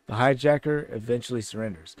Alaska. The hijacker eventually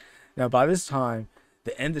surrenders. Now, by this time,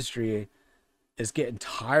 the industry is getting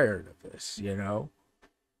tired of this,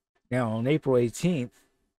 Now, on April 18th,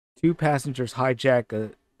 two passengers hijacked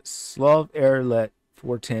a Slov Airlet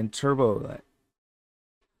 410 turbojet.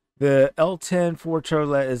 The L-10 4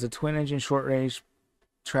 turbojet is a twin-engine short-range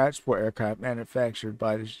transport aircraft manufactured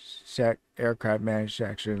by the Czech aircraft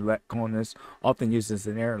manufacturer Let Konus, often used as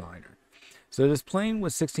an airliner. So this plane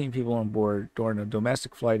with 16 people on board during a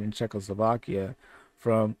domestic flight in Czechoslovakia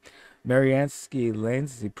from Mariansky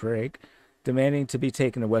Lansky Prague, demanding to be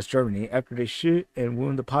taken to West Germany. After they shoot and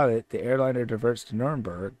wound the pilot, the airliner diverts to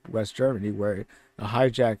Nuremberg, West Germany, where the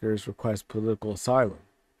hijackers request political asylum.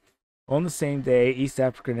 On the same day, East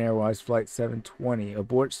African Airways Flight 720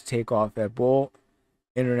 aborts takeoff at Bole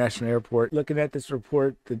International Airport. Looking at this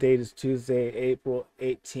report, the date is Tuesday, April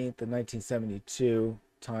 18th of 1972,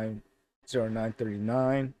 time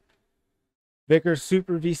 0939. Vickers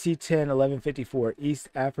Super VC-10 1154 East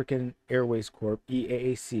African Airways Corp.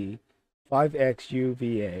 EAAC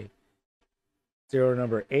 5XUVA, serial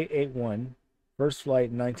number 881, first flight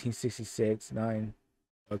in 1966,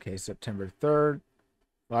 September 3rd,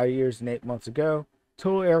 5 years and 8 months ago.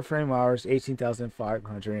 Total airframe hours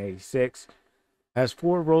 18,586. Has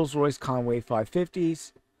 4 Rolls-Royce Conway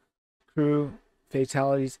 550s. Crew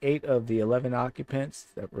fatalities, 8 of the 11 occupants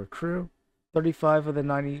that were crew, 35 of the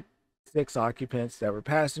 96 occupants that were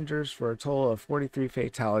passengers, for a total of 43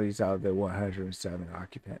 fatalities out of the 107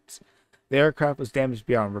 occupants. The aircraft was damaged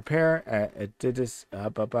beyond repair at Addis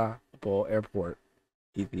Ababa Airport,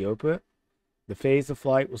 Ethiopia. The phase of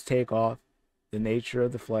flight was takeoff. The nature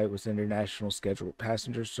of the flight was international scheduled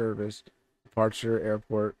passenger service. Departure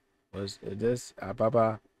airport was Addis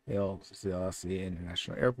Ababa Haile Selassie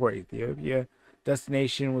International Airport, Ethiopia.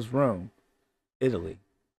 Destination was Rome, Italy.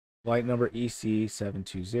 Flight number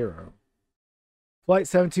EC720. Flight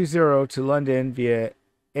 720 to London via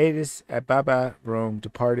Addis Ababa, Rome,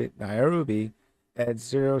 departed Nairobi at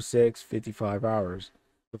 06:55 hours.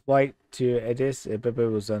 The flight to Addis Ababa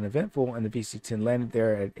was uneventful, and the VC-10 landed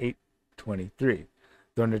there at 8:23.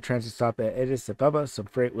 During the transit stop at Addis Ababa, some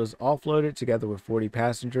freight was offloaded together with 40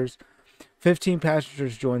 passengers. 15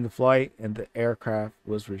 passengers joined the flight, and the aircraft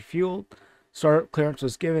was refueled. Startup clearance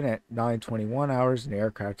was given at 9:21 hours, and the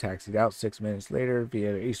aircraft taxied out 6 minutes later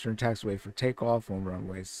via the Eastern Taxiway for takeoff on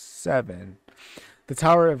runway 7. The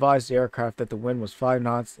tower advised the aircraft that the wind was 5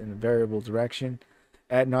 knots in a variable direction.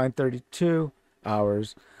 At 9:32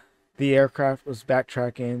 hours, the aircraft was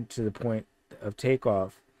backtracking to the point of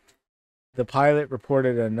takeoff. The pilot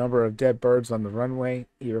reported a number of dead birds on the runway.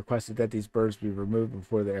 He requested that these birds be removed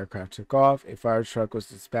before the aircraft took off. A fire truck was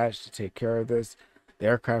dispatched to take care of this. The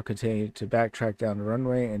aircraft continued to backtrack down the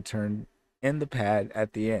runway and turned in the pad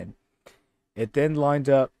at the end. It then lined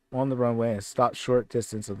up on the runway and stopped short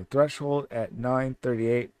distance of the threshold at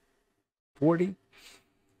 9:38:40.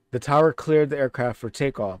 The tower cleared the aircraft for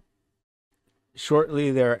takeoff.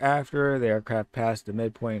 Shortly thereafter, the aircraft passed the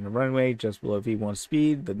midpoint in the runway just below V1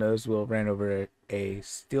 speed. The nose wheel ran over a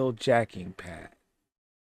steel jacking pad.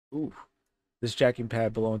 Ooh. This jacking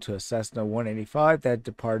pad belonged to a Cessna 185 that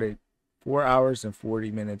departed 4 hours and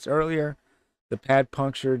 40 minutes earlier. The pad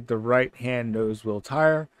punctured the right-hand nose wheel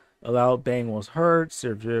tire. A loud bang was heard.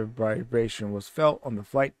 Severe vibration was felt on the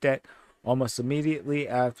flight deck almost immediately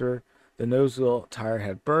after the nose wheel tire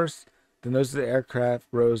had burst. The nose of the aircraft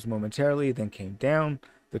rose momentarily, then came down.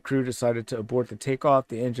 The crew decided to abort the takeoff.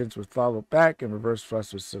 The engines were throttled back and reverse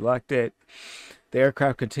thrust was selected. The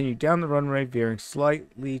aircraft continued down the runway, veering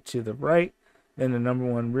slightly to the right. Then the number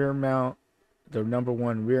one rear main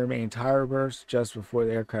tire burst. Just before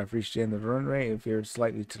the aircraft reached the end of the runway, it veered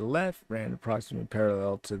slightly to the left, ran approximately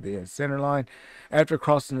parallel to the center line. After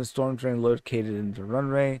crossing the storm drain located in the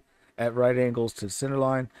runway at right angles to the center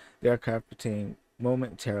line, the aircraft became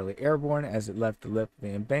momentarily airborne as it left the lip of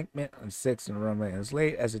the embankment on 6 and the runway as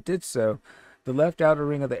late. As it did so, the left outer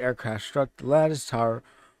ring of the aircraft struck the lattice tower,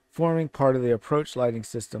 forming part of the approach lighting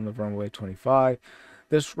system of runway 25.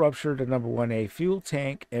 This ruptured the number 1A fuel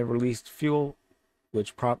tank and released fuel,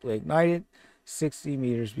 which promptly ignited. 60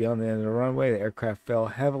 meters beyond the end of the runway, the aircraft fell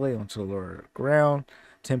heavily onto the lower ground.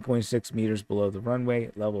 10.6 meters below the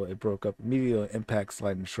runway level, it broke up immediately. Impact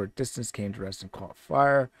sliding a short distance came to rest and caught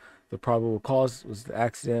fire. The probable cause was the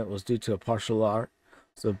accident was due to a partial loss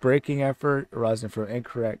of braking effort arising from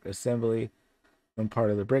incorrect assembly on part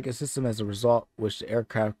of the braking system, as a result which the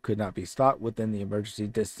aircraft could not be stopped within the emergency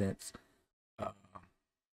distance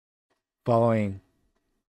following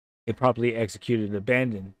a properly executed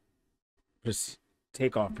abandoned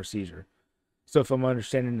takeoff procedure. So if I'm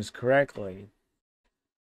understanding this correctly,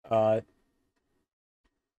 the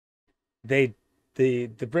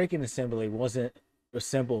braking assembly wasn't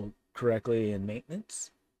assembled correctly in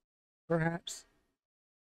maintenance, perhaps,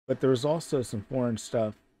 but there was also some foreign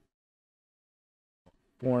stuff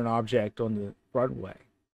foreign object on the runway.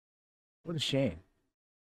 What a shame.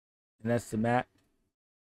 And that's the map.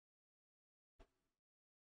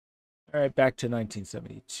 All right, back to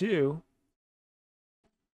 1972.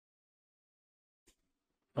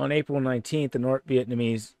 On April 19th, the North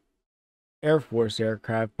Vietnamese Air Force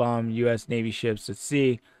aircraft bombed U.S. Navy ships at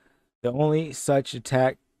sea, the only such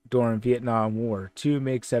attack during Vietnam War. Two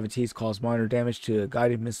MiG-17s caused minor damage to a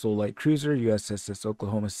guided missile light cruiser, USS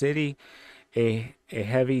Oklahoma City, a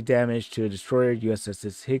heavy damage to a destroyer,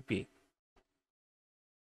 USS Higbee.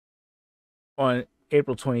 On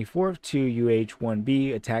April 24th, two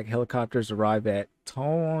UH-1B attack helicopters arrived at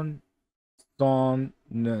Ton Son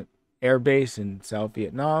Air Base in South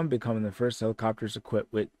Vietnam, becoming the first helicopters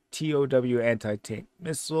equipped with TOW anti-tank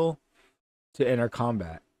missile to enter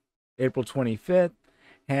combat. April 25th,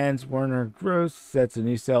 Hans Werner Gross sets a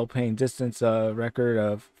new sailplane distance record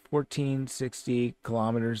of 1460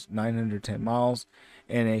 kilometers, 910 miles,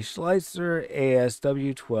 in a Schleicher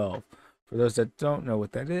ASW-12. For those that don't know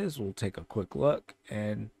what that is, we'll take a quick look.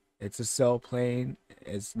 And it's a sailplane.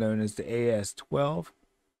 It's known as the AS-12.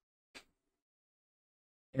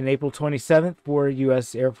 On April 27th, four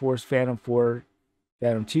U.S. Air Force Phantom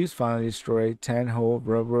 2s finally destroyed Tan Ho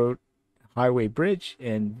Railroad Highway Bridge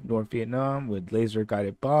in North Vietnam with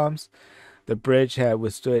laser-guided bombs. The bridge had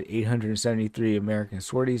withstood 873 American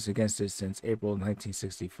sorties against it since April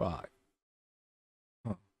 1965.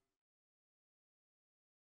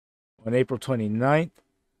 On April 29th,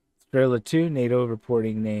 Strela 2, NATO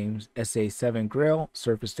reporting names SA-7 Grail,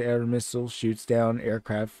 surface-to-air missile, shoots down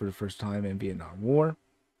aircraft for the first time in Vietnam War.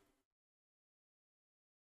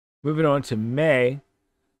 Moving on to May,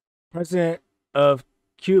 President of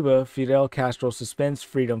Cuba, Fidel Castro, suspends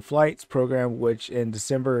Freedom Flights program, which in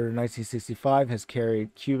December 1965 has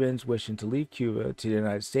carried Cubans wishing to leave Cuba to the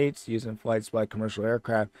United States using flights by commercial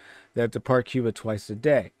aircraft that depart Cuba twice a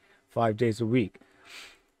day, 5 days a week.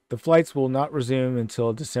 The flights will not resume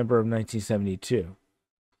until December of 1972.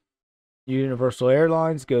 Universal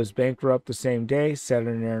Airlines goes bankrupt the same day.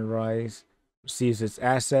 Saturn Airlines receives its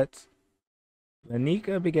assets.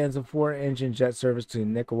 Lanica begins a 4-engine jet service to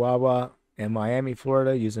Nicaragua and Miami,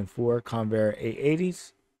 Florida, using 4 Convair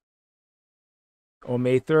A-80s. On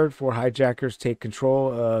May 3rd, 4 hijackers take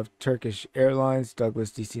control of Turkish Airlines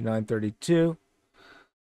Douglas DC-932.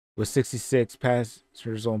 With 66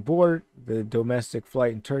 passengers on board, the domestic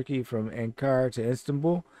flight in Turkey from Ankara to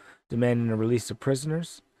Istanbul, demanding the release of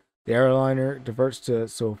prisoners. The airliner diverts to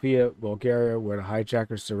Sofia, Bulgaria, where the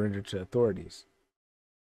hijackers surrender to authorities.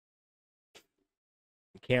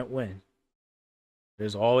 You can't win.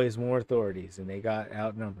 There's always more authorities, and they got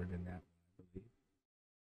outnumbered in that.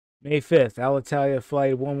 May 5th, Alitalia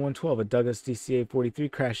Flight 1112, a Douglas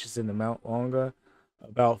DC-843, crashes into Mount Longa,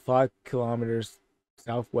 about 5 kilometers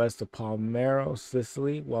southwest of Palmero,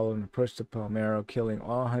 Sicily, while on approach to Palmero, killing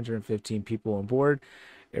all 115 people on board.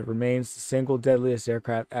 It remains the single deadliest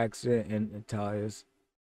aircraft accident in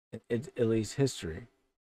Italy's history.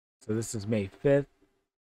 So this is May 5th.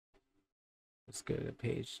 Let's go to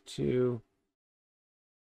page 2.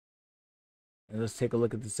 And let's take a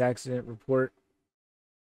look at this accident report.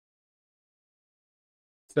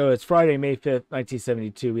 So it's Friday, May 5th,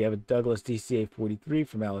 1972. We have a Douglas DC-843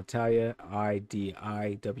 from Alitalia,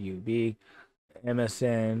 IDIWB,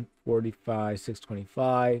 MSN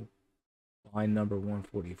 45625, line number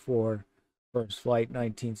 144. First flight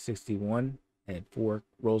 1961, had 4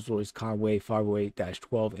 Rolls-Royce Conway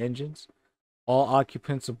 508-12 engines. All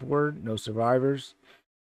occupants aboard, no survivors.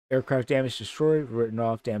 Aircraft damage destroyed, written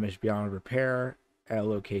off, damage beyond repair. At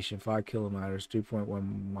location 5 kilometers,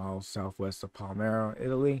 3.1 miles southwest of Palmero,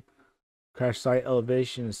 Italy. Crash site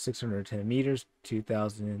elevation is 610 meters,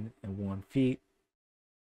 2,001 feet.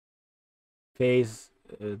 Phase,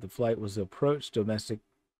 the flight was approached, domestic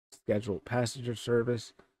scheduled passenger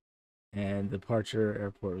service, and departure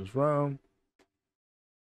airport was Rome,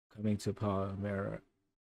 coming to Palmero.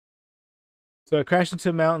 So it crashed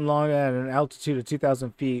into Mountain Longa at an altitude of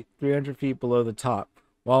 2,000 feet, 300 feet below the top,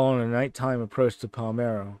 while on a nighttime approach to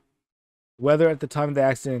Palmero. Weather at the time of the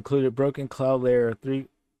accident included broken cloud layer of 3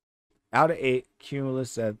 out of 8,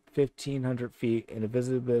 cumulus at 1,500 feet, and a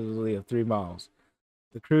visibility of 3 miles.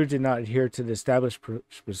 The crew did not adhere to the established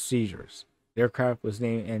procedures. The aircraft was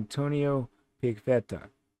named Antonio Pigfetta.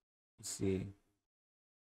 Let's see.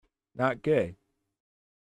 Not good.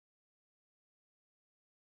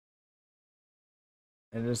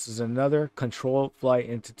 And this is another controlled flight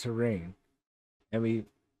into terrain. And we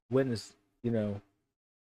witnessed,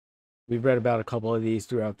 we've read about a couple of these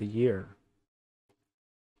throughout the year.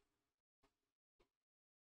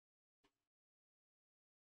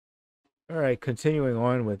 All right, continuing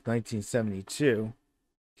on with 1972.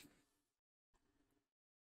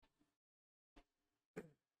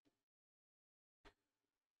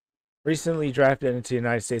 Recently drafted into the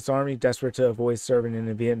United States Army, desperate to avoid serving in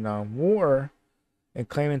the Vietnam War, and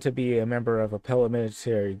claiming to be a member of a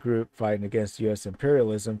paramilitary group fighting against U.S.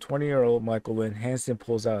 imperialism, 20-year-old Michael Lynn Hansen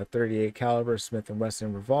pulls out a .38 caliber Smith &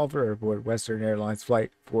 Wesson revolver aboard Western Airlines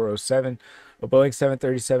Flight 407, a Boeing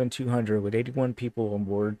 737-200 with 81 people on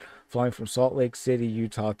board, flying from Salt Lake City,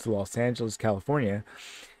 Utah to Los Angeles, California,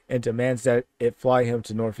 and demands that it fly him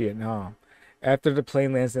to North Vietnam. After the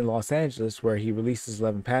plane lands in Los Angeles, where he releases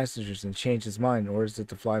 11 passengers and changes his mind and orders it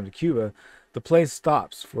to fly him to Cuba, the plane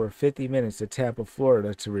stops for 50 minutes at Tampa,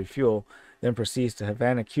 Florida to refuel, then proceeds to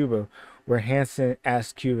Havana, Cuba, where Hansen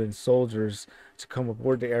asks Cuban soldiers to come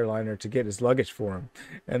aboard the airliner to get his luggage for him.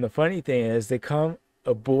 And the funny thing is, they come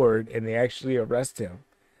aboard and they actually arrest him.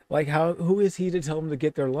 Like, who is he to tell them to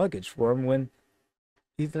get their luggage for him when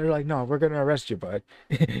they're like, no, we're going to arrest you, bud.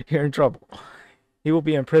 You're in trouble. He will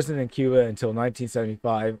be imprisoned in Cuba until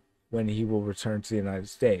 1975, when he will return to the United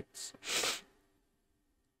States.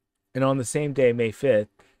 And on the same day, May 5th,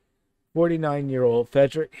 49-year-old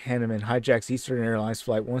Frederick Hanneman hijacks Eastern Airlines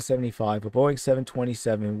Flight 175, a Boeing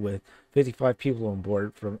 727 with 55 people on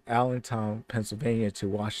board, from Allentown, Pennsylvania to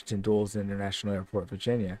Washington Dulles International Airport,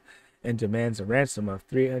 Virginia, and demands a ransom of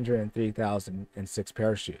 $303,006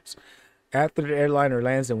 parachutes. After the airliner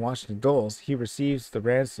lands in Washington Dulles, he receives the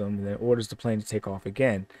ransom and then orders the plane to take off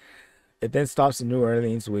again. It then stops in New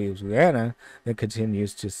Orleans, Louisiana, then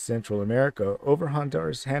continues to Central America. Over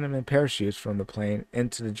Honduras, Hanneman parachutes from the plane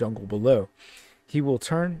into the jungle below. He will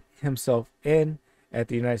turn himself in at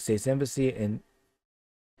the United States Embassy in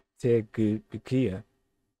Tegucigalpa.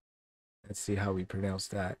 Let's see how we pronounce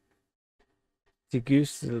that.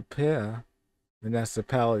 Tegucigalpa,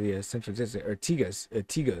 municipality of Central District,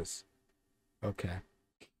 Artigas. Okay.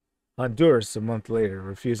 Honduras, a month later,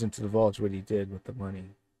 refusing to divulge what he did with the money.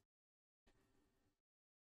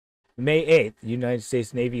 May 8th, United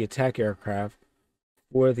States Navy attack aircraft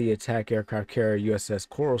for the attack aircraft carrier USS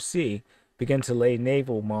Coral Sea began to lay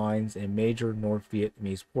naval mines in major North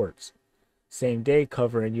Vietnamese ports. Same day,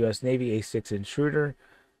 covering U.S. Navy A-6 Intruder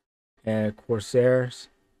and Corsairs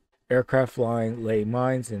aircraft flying lay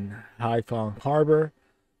mines in Haiphong Harbor.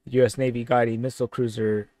 The U.S. Navy guiding missile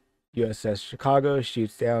cruiser USS Chicago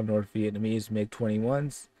shoots down North Vietnamese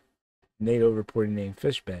MiG-21s, NATO reporting name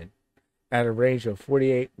Fishbed, at a range of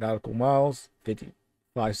 48 nautical miles,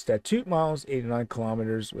 55 statute miles, 89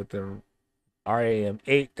 kilometers, with the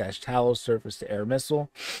RAM-8 Talos surface-to-air missile.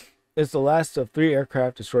 It's the last of 3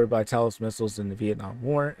 aircraft destroyed by Talos missiles in the Vietnam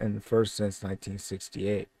War, and the first since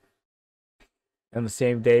 1968. On the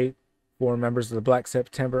same day, 4 members of the Black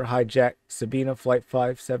September hijacked Sabina Flight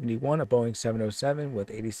 571, a Boeing 707,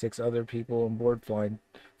 with 86 other people on board, flying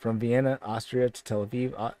from Vienna, Austria to Tel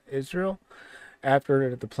Aviv, Israel.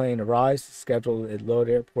 After the plane arrives, scheduled at Lod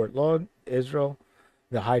Airport, Lod, Israel,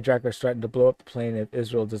 the hijackers threatened to blow up the plane if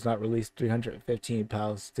Israel does not release 315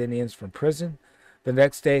 Palestinians from prison. The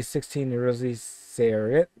next day, 16 Israeli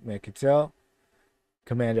Sayeret Mekitel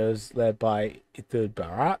commandos led by Ithud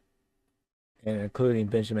Barak, and including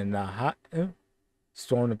Benjamin Nahat,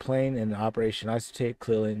 stormed the plane in Operation Isotate,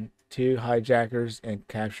 killing 2 hijackers and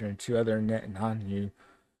capturing 2 other Netanyahu,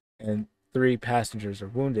 and 3 passengers are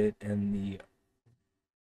wounded, and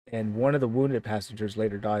one of the wounded passengers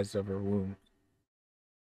later dies of her wound.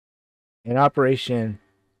 In Operation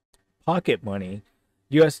Pocket Money,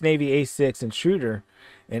 U.S. Navy A-6 Intruder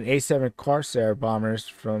and A-7 Corsair bombers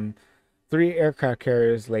from 3 aircraft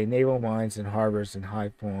carriers lay naval mines in harbors in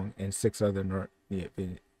Haiphong and 6 other North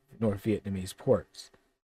Vietnamese ports.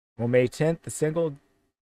 On May 10th, the single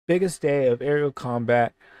biggest day of aerial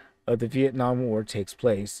combat of the Vietnam War takes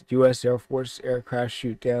place. U.S. Air Force aircraft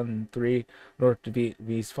shoot down 3 North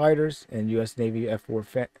Vietnamese fighters, and U.S. Navy F-4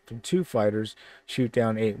 Phantom II fighters shoot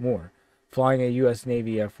down 8 more. Flying a U.S.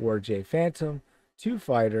 Navy F-4J Phantom II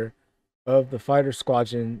fighter of the Fighter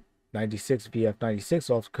Squadron 96 VF-96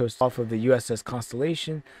 off the coast off of the USS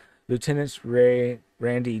Constellation, Lieutenants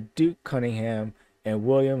Randy Duke Cunningham and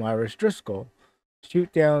William Irish Driscoll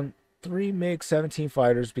shoot down 3 MiG-17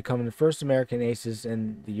 fighters, becoming the first American aces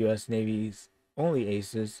and the U.S. Navy's only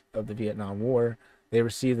aces of the Vietnam War. They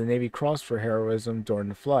received the Navy Cross for heroism during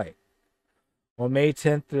the flight. On May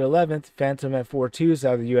 10th to 11th, Phantom F-42s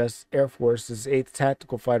out of the U.S. Air Force's 8th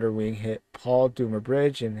Tactical Fighter Wing hit Paul Duma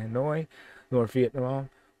Bridge in Hanoi, North Vietnam,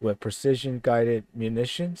 with precision-guided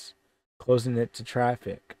munitions, closing it to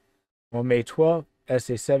traffic. On May 12th,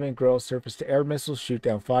 SA-7 ground surface-to-air missiles shoot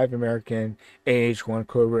down 5 American AH-1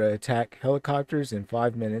 Cobra attack helicopters in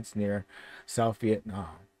 5 minutes near South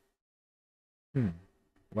Vietnam.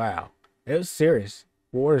 Wow. It was serious.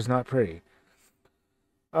 War is not pretty.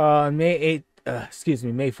 May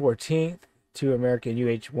 14th, two American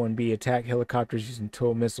UH-1B attack helicopters using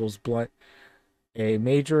tow missiles blunt a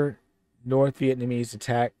major North Vietnamese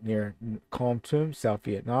attack near Com Tum, South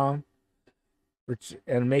Vietnam.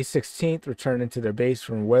 And May 16th, returning to their base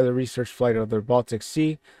from a weather research flight over the Baltic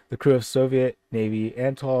Sea, the crew of Soviet Navy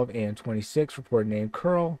Antov An-26 reported named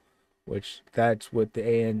Curl, which that's what the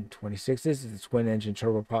An-26 is. It's a twin-engine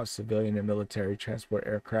turboprop civilian and military transport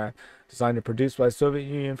aircraft designed and produced by the Soviet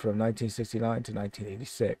Union from 1969 to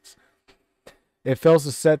 1986. It fails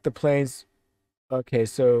to set the plane's... Okay,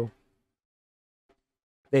 so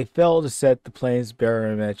they failed to set the plane's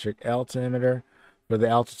barometric altimeter for the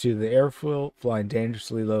altitude of the airfield, flying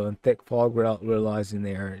dangerously low in thick fog without realizing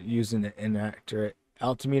they are using inaccurate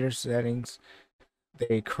altimeter settings.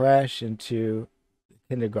 They crash into the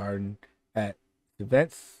kindergarten at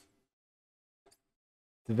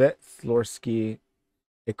Svetslorsky,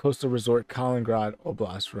 a coastal resort, Kaliningrad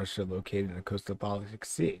Oblast, Russia, located in the coastal Baltic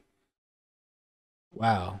Sea.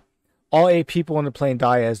 Wow. All 8 people on the plane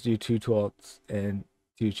die, as do 2 adults and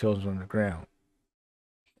 2 children on the ground.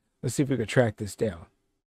 Let's see if we can track this down.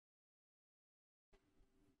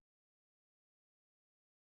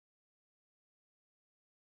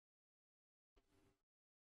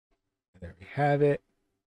 There we have it.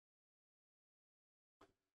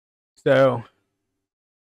 So,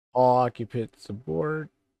 all occupants aboard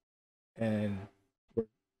and were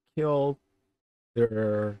killed. There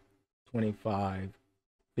are 25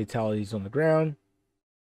 fatalities on the ground.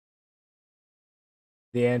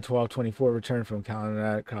 The An-1224 returned from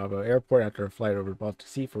Kaliningrad Cabo Airport after a flight over the Baltic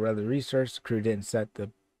Sea for weather research. The crew didn't set the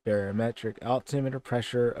barometric altimeter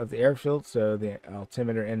pressure of the airfield, so the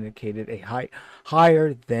altimeter indicated a height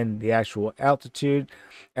higher than the actual altitude.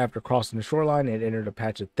 After crossing the shoreline, it entered a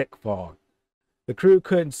patch of thick fog. The crew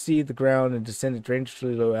couldn't see the ground and descended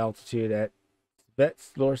dangerously low altitude at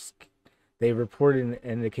Svetslorsky. They reported an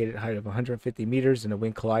indicated height of 150 meters, and the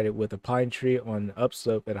wing collided with a pine tree on the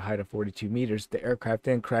upslope at a height of 42 meters. The aircraft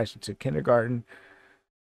then crashed into kindergarten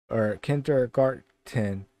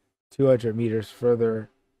 200 meters further,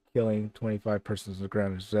 killing 25 persons on the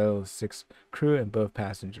ground, as well as 6 crew and both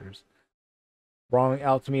passengers. Wrong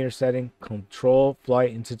altimeter setting. Control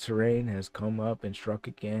flight into terrain has come up and struck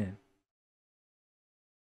again.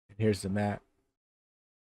 And here's the map.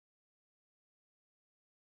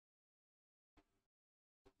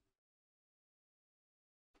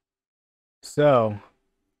 So,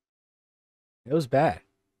 it was bad.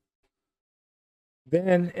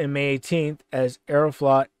 Then, in May 18th, as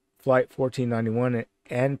Aeroflot Flight 1491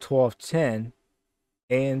 and 1210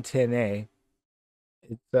 An-10A,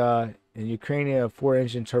 it's in Ukrainian, a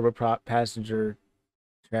 4-engine turboprop passenger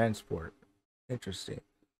transport. Interesting.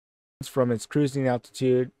 It's from its cruising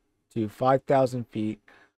altitude to 5,000 feet,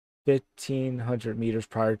 1,500 meters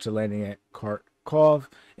prior to landing at Kharkov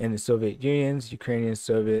in the Soviet Union's Ukrainian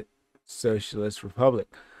Soviet Socialist Republic.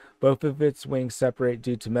 Both of its wings separate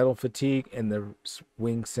due to metal fatigue in the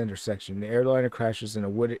wing center section. The airliner crashes in a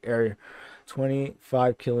wooded area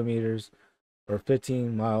 25 kilometers or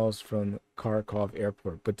 15 miles from Kharkov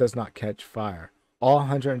airport, but does not catch fire. All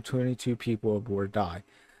 122 people aboard die.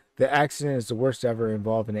 The accident is the worst ever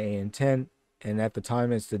involving an An-10, and at the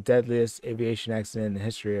time it's the deadliest aviation accident in the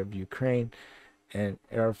history of Ukraine, and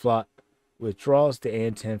Aeroflot withdraws the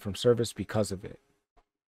An-10 from service because of it.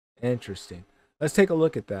 Interesting. Let's take a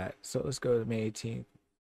look at that. So let's go to May 18th.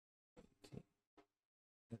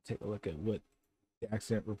 Let's take a look at what the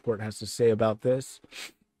accident report has to say about this.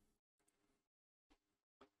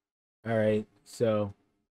 All right, so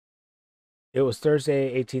it was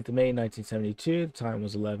Thursday, 18th of May, 1972. The time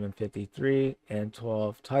was 11:53,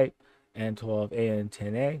 An-12 type, An-12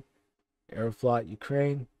 An-10A, Aeroflot,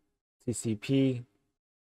 Ukraine, CCP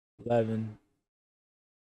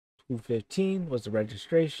 11215 was the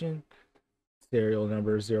registration. Serial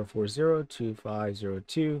number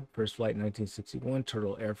 0402502. First flight 1961.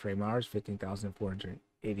 Total airframe hours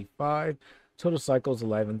 15,485. Total cycles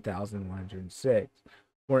 11,106.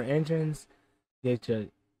 4 engines.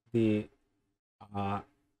 The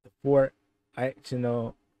 4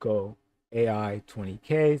 Actinoco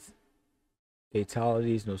AI-20Ks.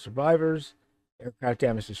 Fatalities, no survivors. Aircraft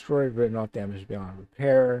damage destroyed, written off damage beyond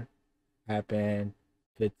repair. Happened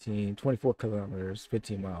 24 kilometers,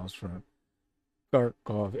 15 miles from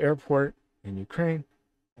Kharkov Airport in Ukraine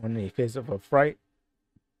on the phase of a flight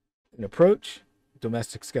and approach,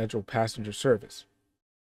 domestic scheduled passenger service.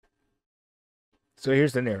 So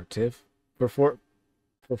here's the narrative. For flight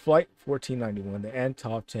 1491, the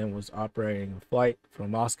Antov 10 was operating a flight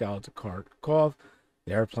from Moscow to Kharkov.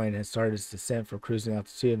 The airplane had started its descent from cruising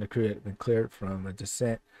altitude, and the crew had been cleared from a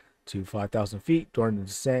descent to 5,000 feet. During the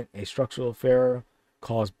descent, a structural failure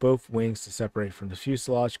caused both wings to separate from the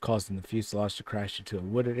fuselage, causing the fuselage to crash into a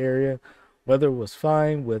wooded area. Weather was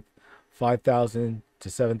fine with 5,000 to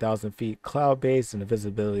 7,000 feet cloud base and a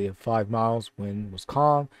visibility of 5 miles. Wind was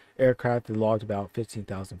calm. Aircraft had logged about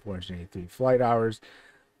 15,483 flight hours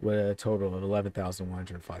with a total of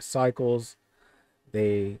 11,105 cycles.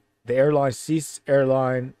 The airline ceased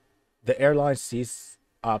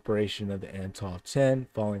operation of the Antonov 10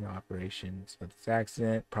 following operations of this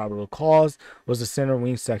accident. Probable cause was the center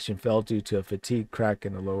wing section fell due to a fatigue crack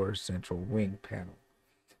in the lower central wing panel.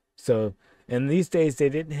 So in these days, they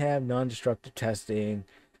didn't have non-destructive testing,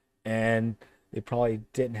 and they probably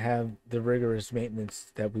didn't have the rigorous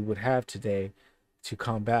maintenance that we would have today to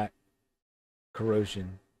combat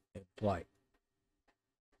corrosion in flight.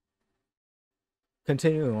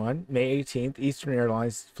 Continuing on, May 18th, Eastern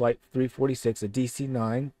Airlines Flight 346, a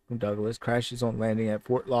DC-9 from Douglas, crashes on landing at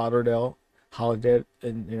Fort Lauderdale Holiday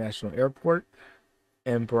International Airport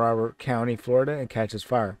in Broward County, Florida, and catches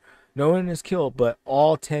fire. No one is killed, but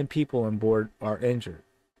all 10 people on board are injured.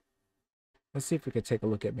 Let's see if we can take a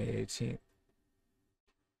look at May 18th.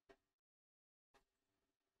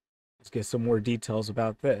 Let's get some more details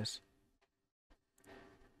about this.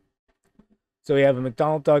 So we have a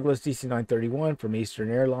McDonnell Douglas DC-931 from Eastern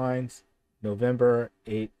Airlines, November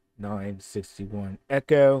 8961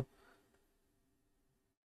 Echo.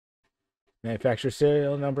 Manufacturer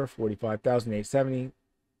serial number 45,870.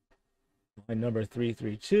 Line number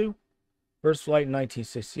 332. First flight in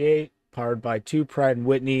 1968, powered by two Pratt &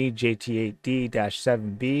 Whitney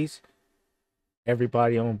JT8D-7Bs.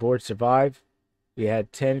 Everybody on board survived. We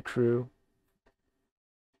had 10 crew.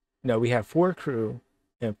 No, we have 4 crew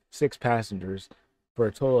and 6 passengers for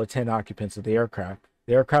a total of 10 occupants of the aircraft.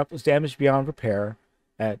 The aircraft was damaged beyond repair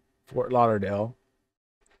at Fort Lauderdale.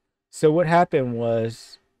 So what happened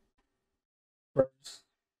was, first,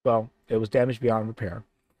 well, it was damaged beyond repair.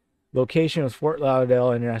 Location was Fort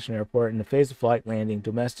Lauderdale International Airport in the phase of flight landing,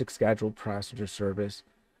 domestic scheduled passenger service.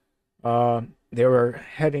 They were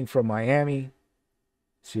heading from Miami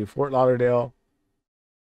to Fort Lauderdale,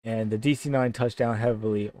 and the DC-9 touched down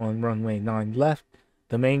heavily on runway 9 left.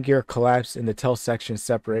 The main gear collapsed and the tail section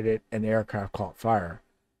separated and the aircraft caught fire.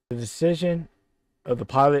 The decision of the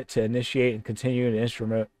pilot to initiate and continue an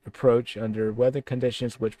instrument approach under weather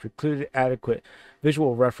conditions which precluded adequate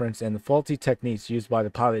visual reference and the faulty techniques used by the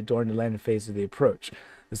pilot during the landing phase of the approach.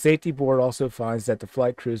 The safety board also finds that the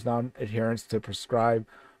flight crew's non-adherence to prescribed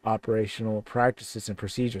operational practices and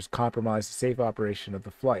procedures compromised the safe operation of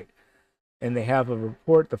the flight. And they have a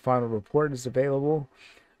report. The final report is available.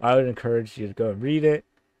 I would encourage you to go and read it.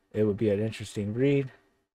 It would be an interesting read.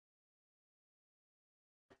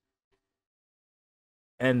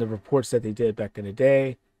 And the reports that they did back in the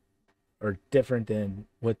day are different than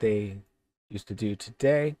what they used to do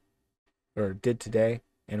today, or did today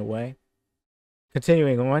in a way.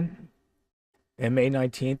 Continuing on, on May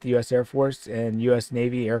 19th, the U.S. Air Force and U.S.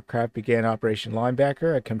 Navy aircraft began Operation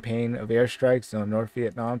Linebacker, a campaign of airstrikes on North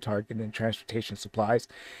Vietnam targeting transportation supplies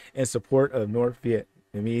in support of North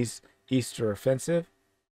Vietnamese Easter Offensive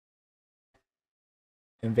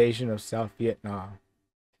invasion of South Vietnam.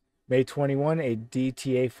 May 21, a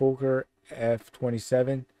DTA Fokker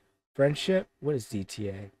F-27 Friendship. What is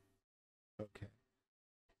DTA? Okay.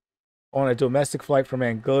 On a domestic flight from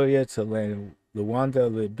Angola to Luanda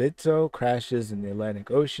Libito, crashes in the Atlantic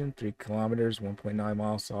Ocean, 3 kilometers, 1.9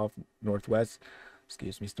 miles northwest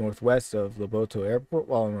of Loboto Airport,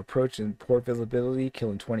 while on approach in poor visibility,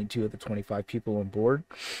 killing 22 of the 25 people on board.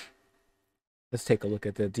 Let's take a look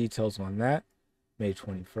at the details on that. May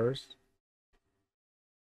 21st.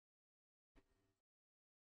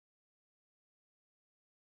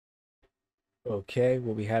 Okay,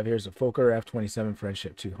 what we have here is a Fokker F-27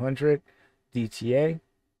 Friendship 200 DTA.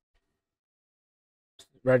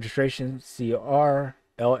 Registration CR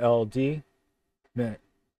LLD.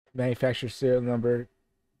 Manufacturer serial number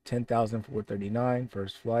 10,439.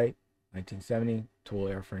 First flight 1970.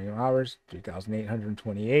 Total airframe hours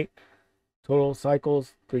 3,828. Total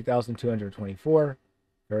cycles 3,224.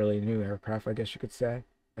 Fairly new aircraft, I guess you could say,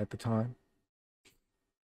 at the time.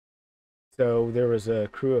 So there was a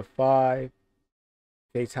crew of 5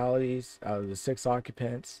 fatalities out of the 6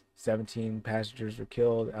 occupants. 17 passengers were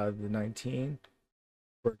killed out of the 19,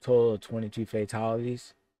 for a total of 22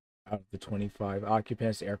 fatalities out of the 25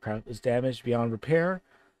 occupants. The aircraft was damaged beyond repair.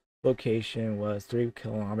 Location was 3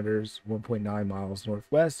 kilometers, 1.9 miles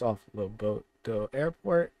northwest off Loboto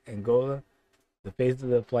Airport, Angola. The phase of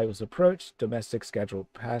the flight was approached. Domestic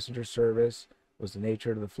scheduled passenger service was the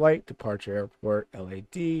nature of the flight. Departure airport,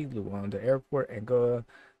 LAD, Luanda Airport, Angola.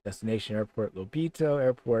 Destination airport, Lobito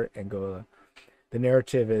Airport, Angola. The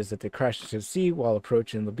narrative is that they crashed into the sea while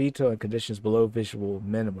approaching Lobito in conditions below visual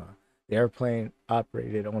minima. The airplane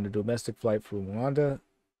operated on a domestic flight from Rwanda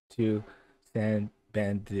to San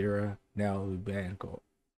Bandera, now Lubango.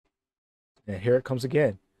 And here it comes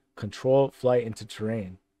again. Controlled flight into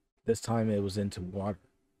terrain. This time it was into water.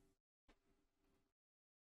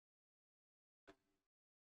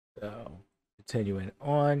 So, continuing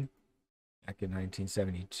on, back in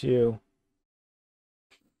 1972.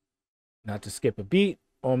 Not to skip a beat,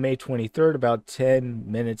 on May 23rd, about 10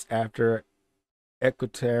 minutes after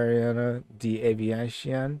Equatoriana de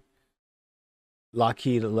Aviation,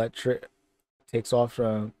 Lockheed Electric takes off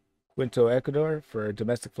from Quito, Ecuador for a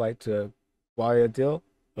domestic flight to Guayaquil,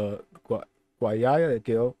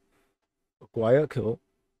 Guayaquil, Guayaquil.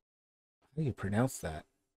 How do you pronounce that?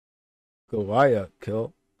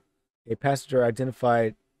 Guayaquil. A passenger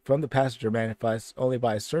identified from the passenger manifest only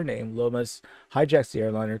by his surname, Lomas hijacks the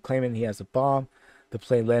airliner, claiming he has a bomb. The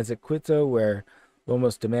plane lands at Quito, where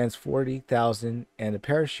Lomas demands $40,000 and a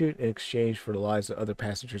parachute in exchange for the lives of other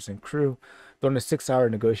passengers and crew. During the 6-hour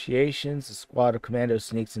negotiations, a squad of commandos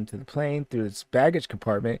sneaks into the plane through its baggage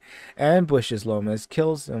compartment, ambushes Lomas,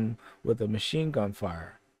 kills him with a machine gun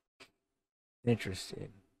fire. Interesting.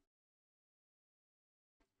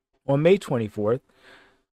 On May 24th,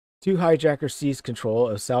 two hijackers seized control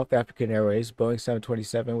of South African Airways Boeing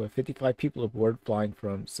 727 with 55 people aboard, flying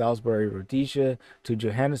from Salisbury, Rhodesia to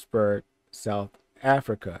Johannesburg, South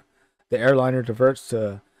Africa. The airliner diverts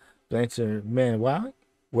to Blantyre,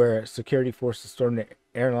 where security forces storm the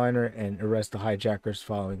airliner and arrest the hijackers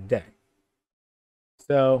following day.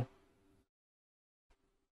 So,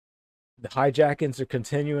 the hijackings are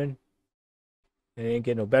continuing. It ain't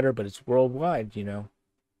getting no better, but it's worldwide, you know.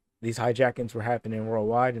 These hijackings were happening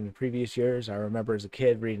worldwide in the previous years. I remember as a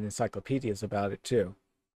kid reading encyclopedias about it too.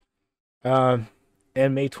 And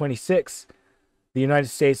May 26th, the United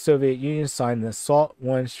States Soviet Union signed the SALT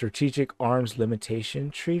I Strategic Arms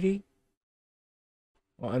Limitation Treaty.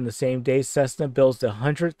 On the same day, Cessna builds the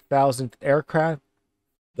 100,000th aircraft,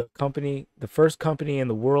 the first company in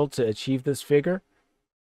the world to achieve this figure.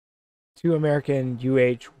 Two American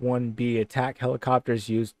UH-1B attack helicopters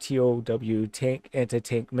used TOW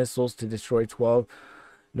anti-tank missiles to destroy 12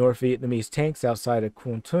 North Vietnamese tanks outside of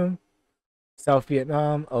Quang Tum, South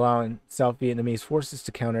Vietnam, allowing South Vietnamese forces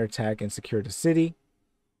to counterattack and secure the city.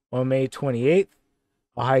 On May 28th,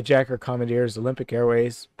 a hijacker commandeers Olympic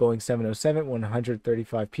Airways Boeing 707,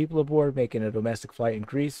 135 people aboard, making a domestic flight in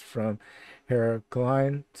Greece from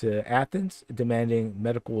Heraklion to Athens, demanding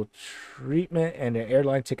medical treatment and an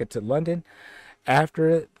airline ticket to London.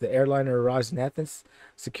 After the airliner arrives in Athens,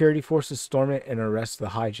 security forces storm it and arrest the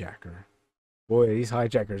hijacker. Boy, these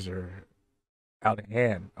hijackers are out of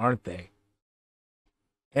hand, aren't they?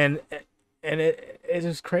 And it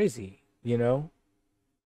is crazy, you know.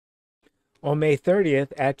 On May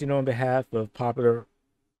 30th, acting on behalf of Popular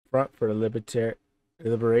Front for the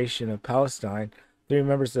Liberation of Palestine, 3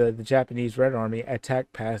 members of the Japanese Red Army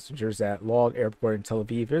attacked passengers at Lod Airport in Tel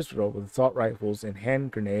Aviv, Israel, with assault rifles and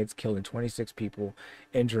hand grenades, killing 26 people,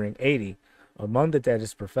 injuring 80. Among the dead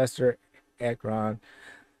is Professor Aaron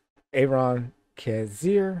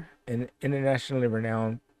Kazir, an internationally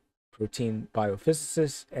renowned protein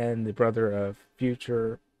biophysicist and the brother of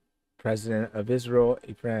future President of Israel,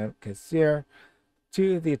 Ephraim Kazir.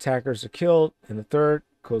 2 of the attackers are killed, and the third,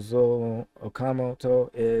 Kozo Okamoto,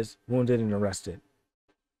 is wounded and arrested.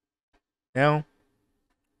 Now,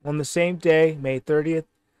 on the same day, May 30th,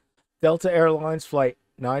 Delta Airlines Flight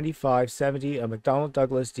 9570, a McDonnell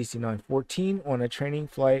Douglas DC-914 on a training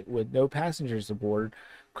flight with no passengers aboard,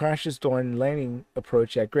 crashes during landing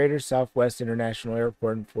approach at Greater Southwest International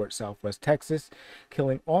Airport in Fort Southwest, Texas,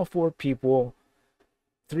 killing all 4 people,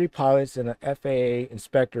 3 pilots, and an FAA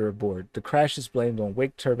inspector aboard. The crash is blamed on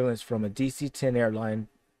wake turbulence from a DC-10 airline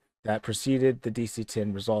that preceded the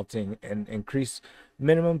DC-10, resulting in increased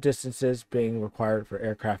minimum distances being required for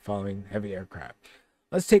aircraft following heavy aircraft.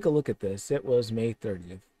 Let's take a look at this. It was May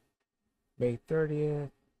 30th. May 30th.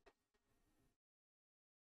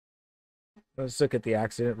 Let's look at the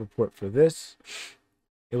accident report for this.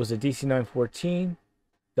 It was a DC-914,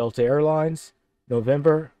 Delta Airlines,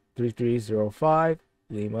 November 3305,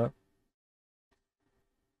 Lima.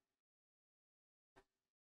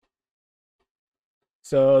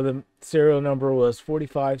 So the serial number was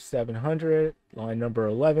 45700, line number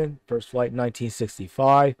 11, first flight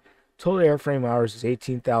 1965. Total airframe hours is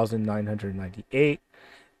 18,998.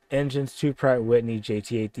 Engines 2 Pratt & Whitney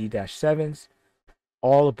JT8D-7s.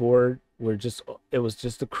 All aboard were it was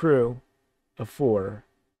just a crew of 4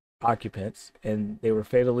 occupants, and they were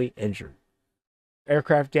fatally injured.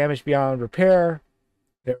 Aircraft damaged beyond repair.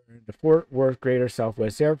 They were in the Fort Worth Greater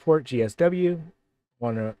Southwest Airport, GSW,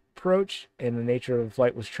 on an approach, and the nature of the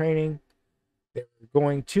flight was training. They were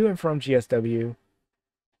going to and from GSW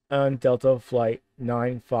on Delta Flight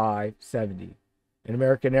 9570. An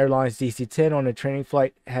American Airlines DC-10 on a training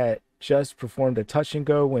flight had just performed a touch and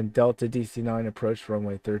go when Delta DC-9 approached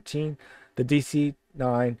runway 13. The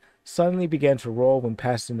DC-9 suddenly began to roll when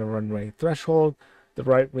passing the runway threshold. The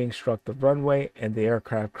right wing struck the runway and the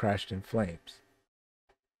aircraft crashed in flames.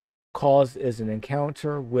 Cause is an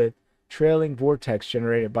encounter with trailing vortex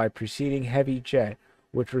generated by preceding heavy jet,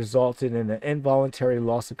 which resulted in an involuntary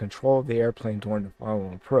loss of control of the airplane during the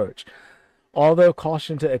final approach. Although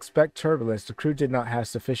cautioned to expect turbulence, the crew did not have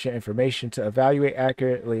sufficient information to evaluate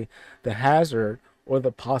accurately the hazard or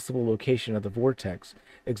the possible location of the vortex.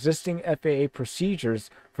 Existing FAA procedures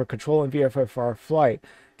for controlling VFR flight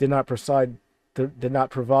did not provide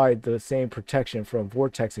the same protection from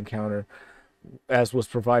vortex encounter as was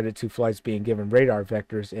provided to flights being given radar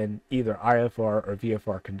vectors in either IFR or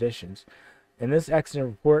VFR conditions. In this accident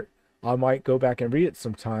report, I might go back and read it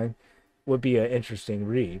sometime, would be an interesting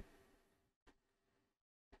read.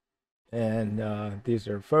 And these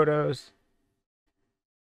are photos.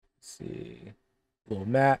 Let's see, little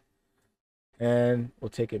map, and we'll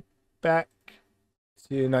take it back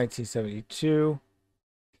to 1972.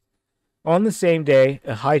 On the same day,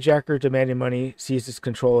 a hijacker demanding money seizes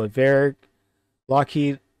control of Varig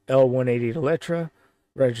Lockheed L-180 Electra,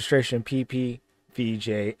 registration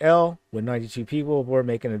PPVJL, with 92 people aboard,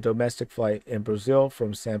 making a domestic flight in Brazil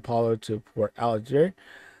from Sao Paulo to Port Alger.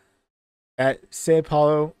 At Sao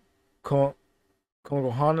Paulo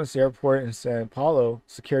Congonhas Airport in Sao Paulo,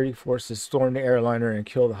 security forces stormed the airliner and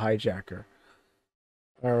killed the hijacker.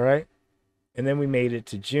 All right. And then we made it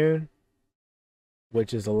to June,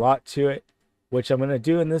 which is a lot to it, which I'm going to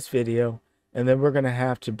do in this video. And then we're going to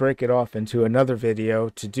have to break it off into another video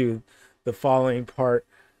to do the following part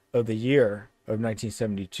of the year of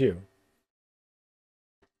 1972.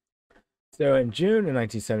 So in June of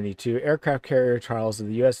 1972, aircraft carrier trials of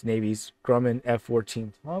the U.S. Navy's Grumman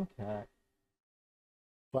F-14 Tomcat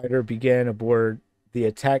fighter began aboard the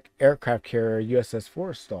attack aircraft carrier USS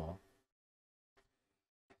Forrestal.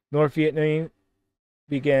 North Vietnam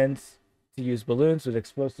begins to use balloons with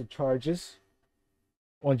explosive charges.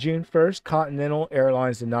 On June 1st, Continental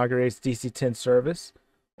Airlines inaugurates DC-10 service.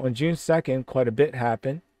 On June 2nd, quite a bit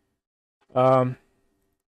happened. U.S.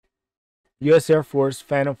 Air Force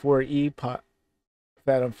Phantom 4E,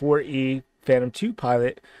 Phantom 2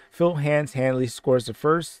 pilot Phil Hanley scores the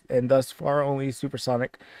first and thus far only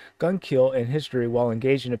supersonic gun kill in history while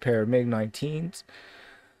engaging a pair of MiG-19s.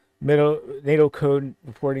 NATO code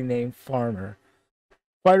reporting name Farmer.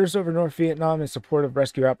 Fighters over North Vietnam in support of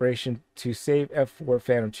rescue operation to save F-4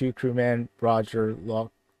 Phantom 2 crewman Roger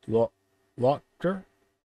Lochner.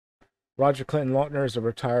 Roger Clinton Lochner is a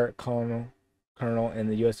retired colonel in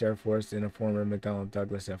the U.S. Air Force and a former McDonnell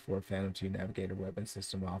Douglas F-4 Phantom 2 Navigator Weapons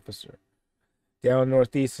System officer. Down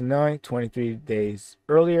northeast tonight, 23 days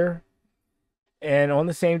earlier. And on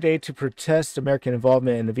the same day, to protest American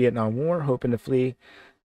involvement in the Vietnam War, hoping to free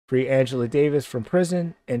Angela Davis from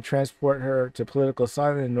prison and transport her to political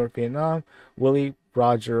asylum in North Vietnam, Willie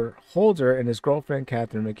Roger Holder and his girlfriend,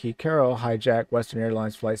 Catherine McKee Carroll, hijacked Western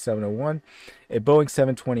Airlines Flight 701, a Boeing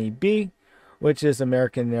 720B, which is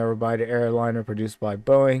American narrow-body airliner produced by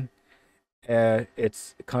Boeing.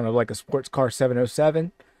 It's kind of like a sports car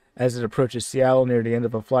 707 as it approaches Seattle near the end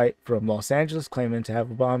of a flight from Los Angeles, claiming to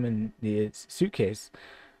have a bomb in its suitcase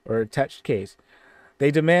or attached case.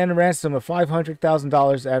 They demand a ransom of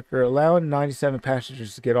 $500,000 after allowing 97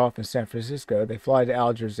 passengers to get off in San Francisco. They fly to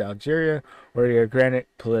Algiers, Algeria, where they are granted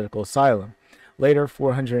political asylum. Later,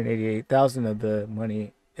 $488,000 of the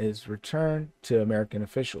money is returned to American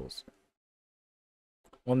officials.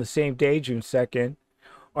 On the same day, June 2nd,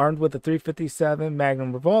 armed with a .357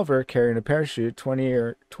 Magnum revolver carrying a parachute,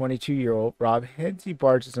 22-year-old Rob Hensey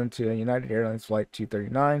barges into a United Airlines Flight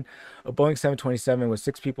 239, a Boeing 727 with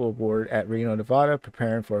 6 people aboard at Reno, Nevada,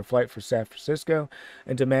 preparing for a flight for San Francisco,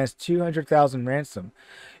 and demands $200,000 ransom.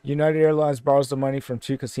 United Airlines borrows the money from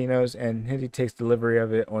 2 casinos, and Hensey takes delivery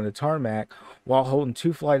of it on the tarmac while holding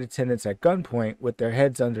 2 flight attendants at gunpoint with their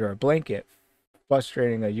heads under a blanket,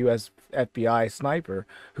 frustrating a U.S. FBI sniper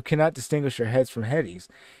who cannot distinguish their heads from headies.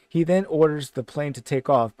 He then orders the plane to take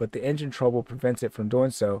off, but the engine trouble prevents it from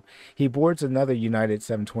doing so. He boards another United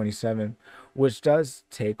 727, which does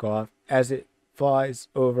take off as it flies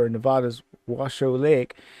over Nevada's Washoe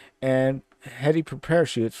Lake and heady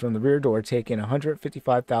parachutes from the rear door, taking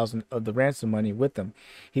 155,000 of the ransom money with them.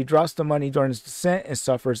 He drops the money during his descent and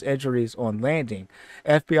suffers injuries on landing.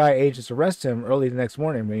 FBI agents arrest him early the next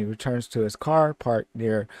morning when he returns to his car parked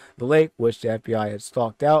near the lake, which the FBI had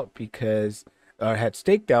had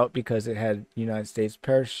staked out because it had United States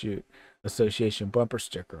Parachute Association bumper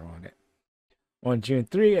sticker on it. On June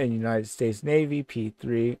 3, a United States Navy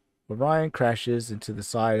P-3 Orion crashes into the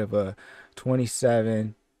side of a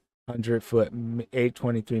 2,700-foot,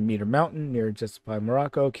 823-meter mountain near Justified,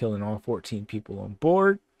 Morocco, killing all 14 people on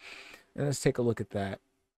board. And let's take a look at that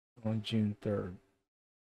on June 3rd.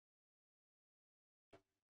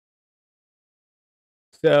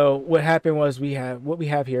 So what happened was we have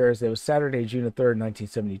here is it was Saturday, June 3rd,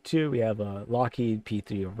 1972. We have a Lockheed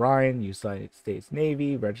P-3 Orion, United States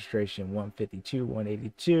Navy, registration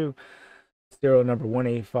 152-182, serial number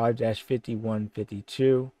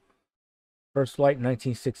 185-5152. First flight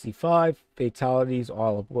 1965. Fatalities,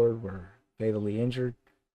 all aboard were fatally injured.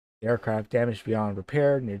 The aircraft damaged beyond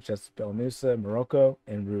repair near Justified, Morocco,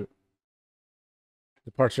 en route.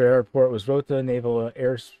 Departure airport was Rota Naval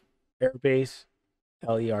Air Base,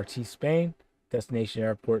 LERT, Spain. Destination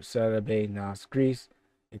airport, Ceuta Bay, Nas, Greece.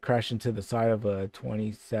 It crashed into the side of a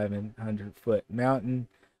 2,700-foot mountain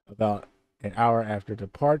about an hour after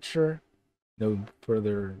departure. No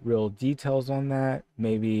further real details on that.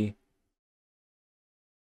 Maybe,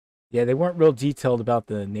 yeah, they weren't real detailed about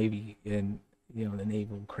the Navy and, the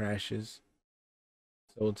naval crashes.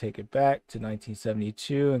 So we'll take it back to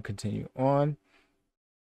 1972 and continue on.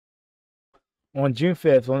 On June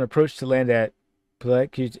 5th, on approach to land at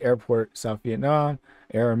Pleiku Airport, South Vietnam,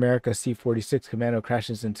 Air America C-46 Commando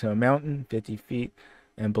crashes into a mountain 50 feet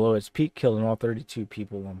and below its peak, killing all 32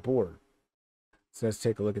 people on board. So let's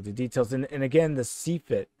take a look at the details. And again, the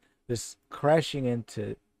CFIT, this crashing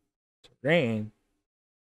into terrain.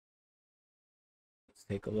 Let's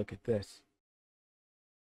take a look at this.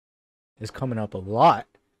 It's coming up a lot.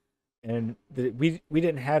 And we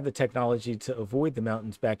didn't have the technology to avoid the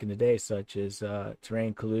mountains back in the day, such as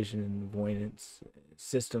terrain collision and avoidance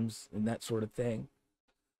systems and that sort of thing.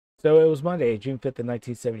 So it was Monday, June 5th of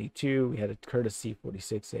 1972. We had a Curtiss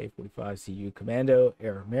C-46A-45 CU Commando,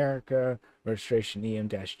 Air America, registration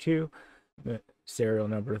EM-2, serial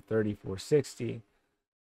number 3460.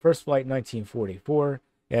 First flight 1944.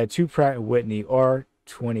 It had two Pratt & Whitney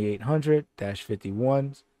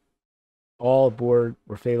R-2800-51s. All aboard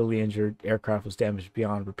were fatally injured. Aircraft was damaged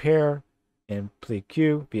beyond repair in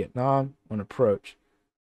Pleiku, Vietnam, on approach.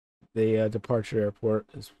 The departure airport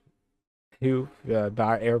is Hue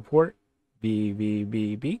Bai Airport,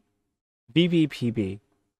 VVPB,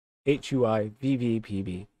 HUI,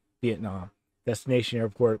 Vietnam. Destination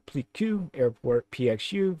airport Pleiku Airport,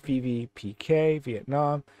 PXU, VVPK,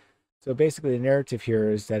 Vietnam. So basically, the narrative here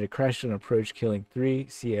is that it crashed on approach, killing 3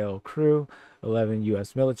 CL crew, 11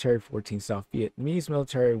 U.S. military, 14 South Vietnamese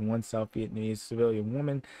military, 1 South Vietnamese civilian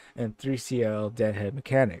woman, and 3 CL deadhead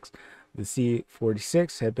mechanics. The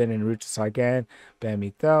C-46 had been en route to Saigon, Ban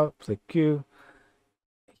My Thao, Pleiku,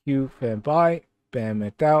 Hue Phan Bai, Ban My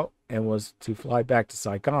Thao, and was to fly back to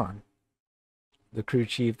Saigon. The crew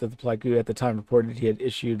chief of the Pleiku at the time reported he had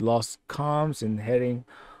issued lost comms and heading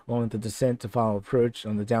on the descent to final approach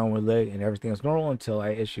on the downward leg, and everything was normal until I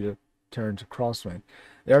issued a turn to crosswind.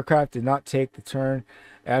 The aircraft did not take the turn.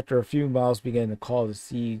 After a few miles, began to call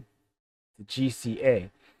the GCA.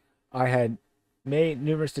 I had made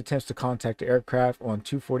numerous attempts to contact the aircraft on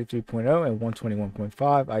 243.0 and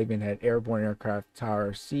 121.5. I even had airborne aircraft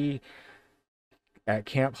Tower C at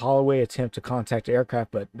Camp Holloway attempt to contact the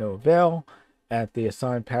aircraft, but no avail. At the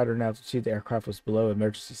assigned pattern altitude, the aircraft was below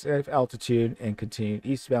emergency safe altitude and continued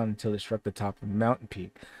eastbound until it struck the top of a mountain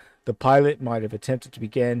peak. The pilot might have attempted to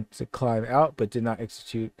begin to climb out, but did not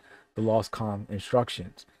execute the lost comm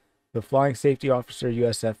instructions. The flying safety officer,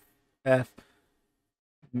 USAF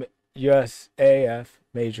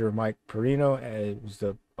Major Mike Perino, was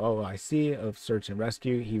the OIC of search and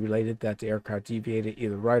rescue. He related that the aircraft deviated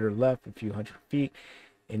either right or left a few hundred feet,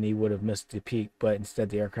 and he would have missed the peak, but instead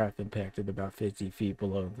the aircraft impacted about 50 feet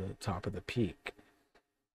below the top of the peak.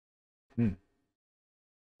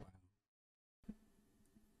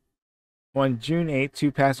 On June 8th,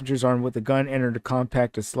 2 passengers armed with a gun entered a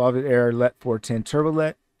compact Slavic Air Let 410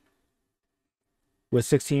 turbolet with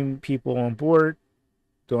 16 people on board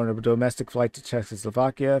during a domestic flight to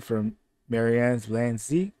Czechoslovakia from Marianne's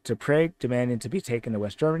Landsee to Prague, demanding to be taken to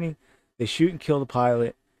West Germany. They shoot and kill the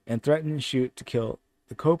pilot and threaten to shoot to kill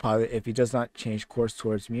the co-pilot if he does not change course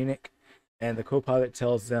towards Munich. And the co-pilot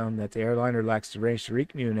tells them that the airliner lacks the range to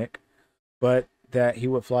reach Munich, but that he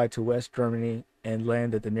would fly to West Germany and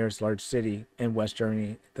land at the nearest large city in West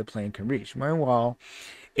Germany the plane can reach. Meanwhile,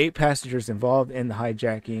 8 passengers involved in the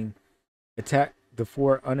hijacking attack the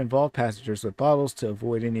 4 uninvolved passengers with bottles to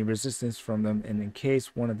avoid any resistance from them, and in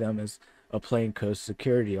case one of them is a plainclothes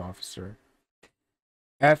security officer.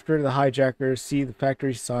 After the hijackers see the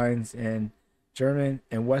factory signs in German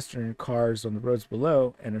and Western cars on the roads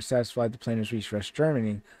below and are satisfied the plane has reached West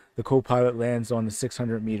Germany, the co-pilot lands on the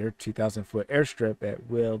 600-meter, 2,000-foot airstrip at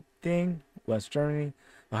Wilding, West Germany.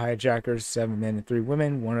 The hijackers, 7 men and 3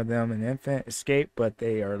 women, one of them an infant, escape, but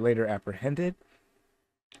they are later apprehended.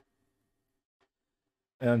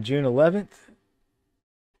 On June 11th,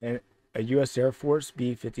 a U.S. Air Force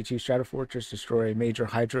B-52 Stratofortress destroyed a major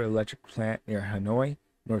hydroelectric plant near Hanoi,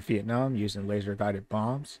 North Vietnam, using laser-guided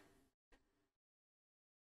bombs.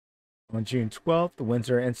 On June 12th, the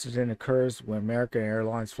Windsor incident occurs when American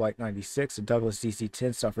Airlines Flight 96, a Douglas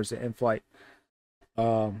DC-10, suffers an in-flight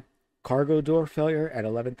cargo door failure at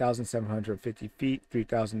 11,750 feet,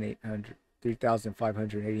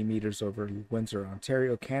 3,580 meters over Windsor,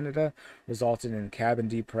 Ontario, Canada, resulting in cabin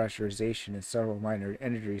depressurization and several minor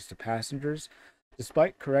injuries to passengers.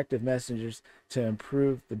 Despite corrective messages to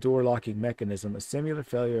improve the door locking mechanism, a similar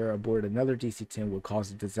failure aboard another DC-10 would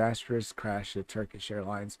cause a disastrous crash at Turkish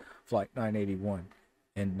Airlines Flight 981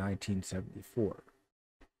 in 1974.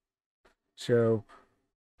 So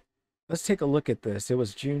let's take a look at this. It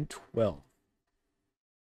was June 12th.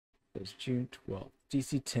 It was June 12th.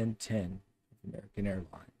 DC-1010 American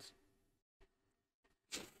Airlines.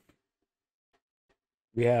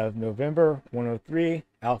 We have November 103,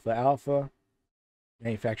 Alpha Alpha.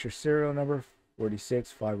 Manufacturer serial number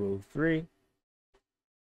 46503.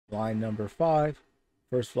 Line number 5.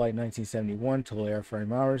 First flight 1971. Total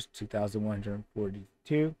airframe hours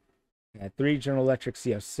 2,142. Had 3 General Electric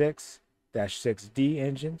CF6-6D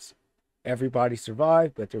engines. Everybody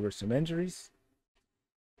survived, but there were some injuries.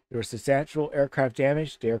 There was substantial aircraft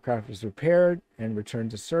damage. The aircraft was repaired and returned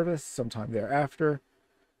to service sometime thereafter.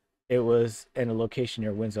 It was in a location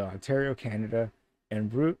near Windsor, Ontario, Canada, en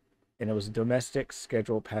route, and it was a domestic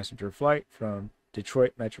scheduled passenger flight from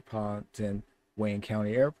Detroit Metropolitan Wayne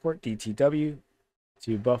County Airport, DTW,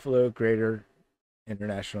 to Buffalo Greater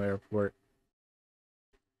International Airport.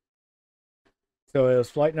 So it was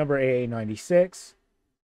flight number AA96.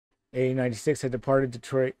 AA96 had departed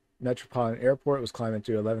Detroit Metropolitan Airport. It was climbing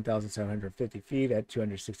through 11,750 feet at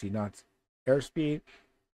 260 knots airspeed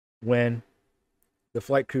when the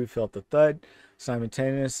flight crew felt the thud.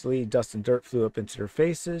 Simultaneously, dust and dirt flew up into their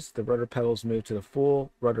faces. The rudder pedals moved to the full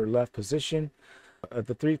rudder left position.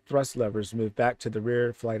 The 3 thrust levers moved back to the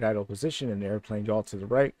rear flight idle position, and the airplane yaw to the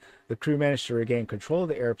right. The crew managed to regain control of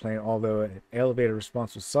the airplane, although an elevator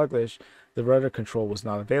response was sluggish. The rudder control was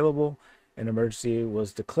not available. An emergency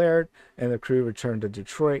was declared, and the crew returned to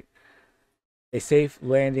Detroit. A safe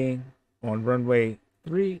landing on runway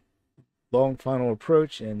 3. Long final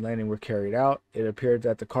approach and landing were carried out. It appeared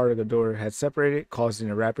that the cargo door had separated, causing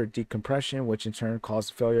a rapid decompression, which in turn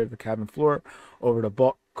caused failure of the cabin floor over the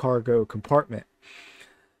bulk cargo compartment.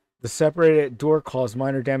 The separated door caused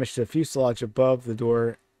minor damage to the fuselage above the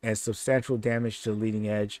door and substantial damage to the leading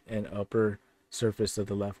edge and upper surface of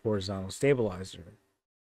the left horizontal stabilizer.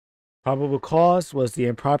 Probable cause was the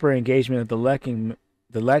improper engagement of the latching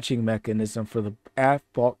mechanism for the aft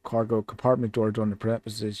bulk cargo compartment door during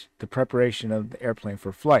the preparation of the airplane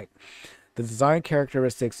for flight. The design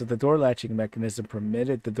characteristics of the door latching mechanism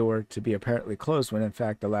permitted the door to be apparently closed when in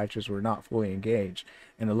fact the latches were not fully engaged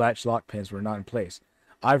and the latch lock pins were not in place.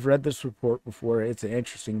 I've read this report before. It's an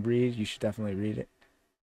interesting read. You should definitely read it.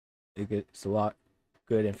 It's a lot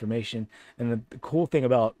good information. And the cool thing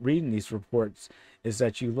about reading these reports is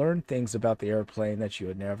that you learn things about the airplane that you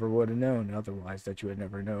would never would have known otherwise, that you would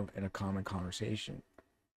never know in a common conversation.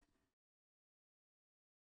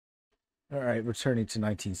 All right, returning to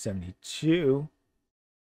 1972,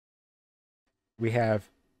 we have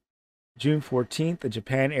June 14th, a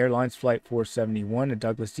Japan Airlines Flight 471, a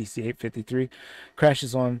Douglas DC-853,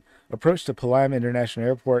 crashes on approach to Palam International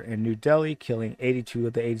Airport in New Delhi, killing 82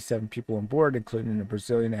 of the 87 people on board, including the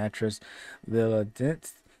Brazilian actress Lila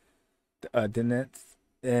Dentz,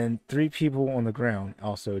 and 3 people on the ground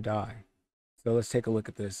also die. So let's take a look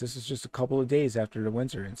at this. This is just a couple of days after the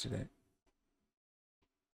Windsor incident.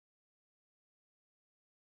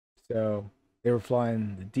 So they were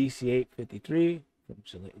flying the DC-853 from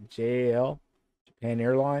JAL, Japan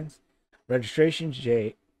Airlines. Registration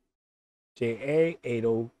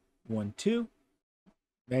JA8012.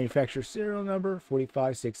 Manufacturer serial number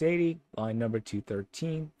 45680. Line number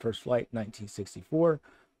 213. First flight 1964.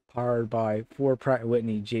 Powered by 4 Pratt &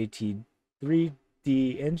 Whitney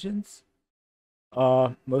JT3D engines.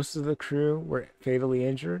 Most of the crew were fatally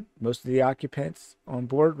injured. Most of the occupants on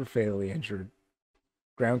board were fatally injured.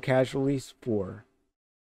 Ground casualties, 4.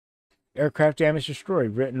 Aircraft damage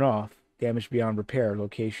destroyed, written off. Damage beyond repair.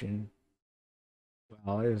 Location.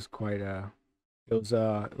 Well, it was quite a. It was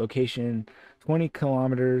location 20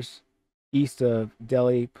 kilometers east of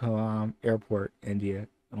Delhi Palam Airport, India,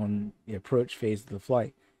 on the approach phase of the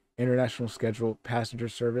flight. International scheduled passenger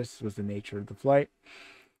service was the nature of the flight.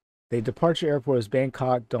 The departure airport was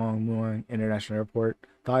Bangkok Dong Muang International Airport,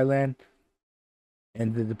 Thailand,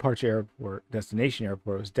 and the departure airport, destination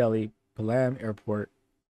airport, was Delhi Palam Airport,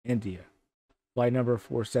 India. Flight number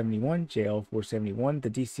 471, JL 471. The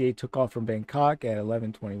DCA took off from Bangkok at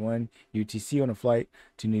 11:21 UTC on a flight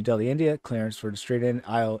to New Delhi, India. Clearance for the straight-in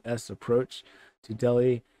ILS approach to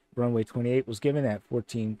Delhi runway 28 was given at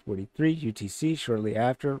 14:43 UTC. Shortly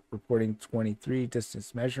after, reporting 23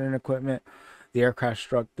 distance measuring equipment, the aircraft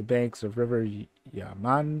struck the banks of River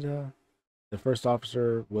Yamanda. The first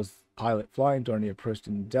officer was pilot flying during the approach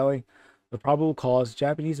to New Delhi. The probable cause: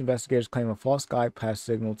 Japanese investigators claim a false guide pass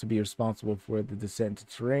signal to be responsible for the descent into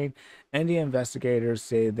terrain. Indian investigators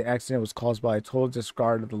say the accident was caused by a total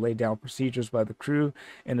disregard of the laid down procedures by the crew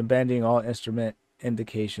and abandoning all instrument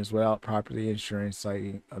indications without properly ensuring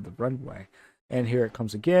sighting of the runway. And here it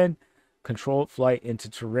comes again: controlled flight into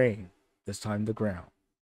terrain, this time the ground.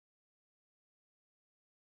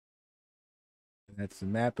 And that's the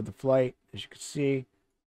map of the flight, as you can see.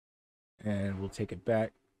 And we'll take it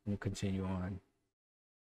back. We'll continue on.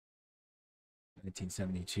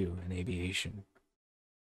 1972 in aviation.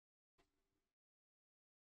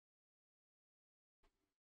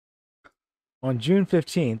 On June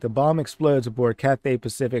 15th, the bomb explodes aboard Cathay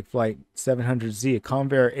Pacific Flight 700Z, a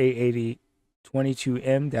Convair A80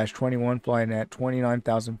 22M-21 flying at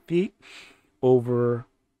 29,000 feet over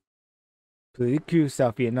Pleiku,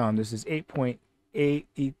 South Vietnam. This is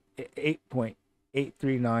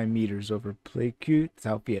 8.839 meters over Pleiku,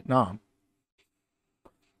 South Vietnam.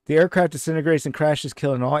 The aircraft disintegrates and crashes,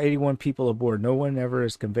 killing all 81 people aboard. No one ever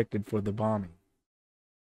is convicted for the bombing.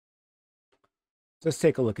 Let's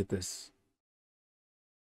take a look at this.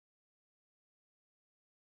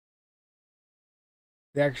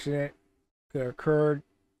 The accident occurred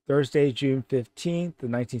Thursday, June 15th,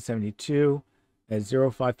 1972 at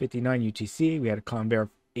 0559 UTC. We had a Convair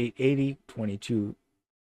 880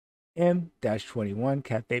 22M-21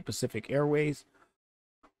 Cathay Pacific Airways.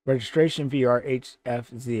 Registration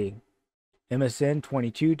VRHFZ. MSN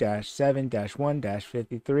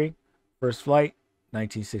 22-7-1-53. First flight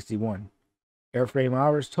 1961. Airframe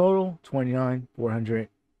hours total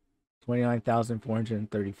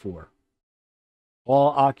 29,434. All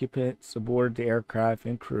occupants aboard the aircraft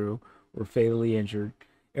and crew were fatally injured.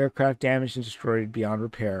 Aircraft damaged and destroyed beyond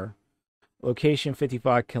repair. Location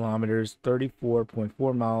 55 kilometers,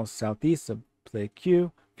 34.4 miles southeast of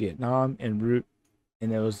Pleiku, Vietnam, en route.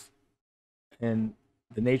 And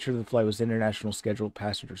the nature of the flight was international scheduled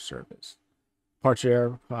passenger service.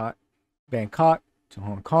 Departure airport Bangkok to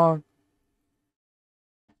Hong Kong.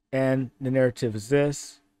 And the narrative is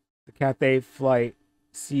this: the Cathay flight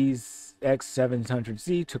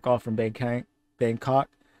CX700Z took off from Bangkok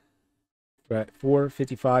at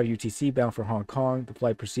 4:55 UTC, bound for Hong Kong. The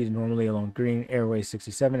flight proceeded normally along Green Airway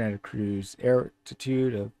 67 at a cruise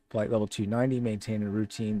altitude of flight level 290, maintaining a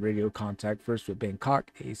routine radio contact first with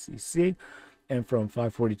Bangkok ACC and from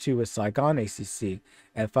 542 with Saigon ACC.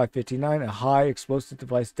 At 5:59, a high explosive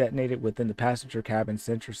device detonated within the passenger cabin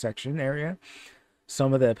center section area.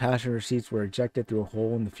 Some of the passenger seats were ejected through a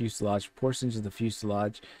hole in the fuselage. Portions of the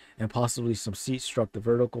fuselage and possibly some seats struck the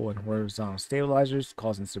vertical and horizontal stabilizers,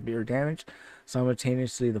 causing severe damage.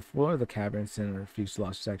 Simultaneously, the floor of the cabin center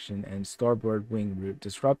fuselage section and starboard wing root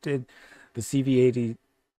disrupted. The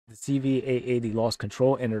CVA-80 lost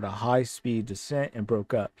control, entered a high-speed descent, and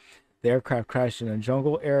broke up. The aircraft crashed in a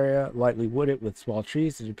jungle area, lightly wooded with small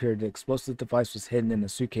trees. It appeared the explosive device was hidden in a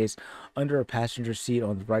suitcase under a passenger seat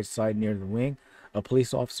on the right side near the wing. A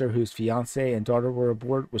police officer whose fiancée and daughter were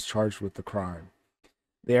aboard was charged with the crime.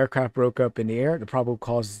 The aircraft broke up in the air. The probable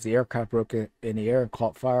cause is the aircraft broke in the air and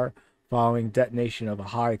caught fire following detonation of a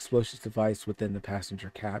high explosive device within the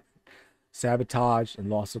passenger cabin. Sabotage and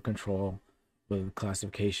loss of control were the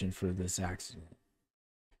classification for this accident.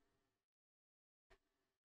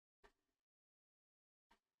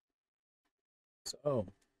 So,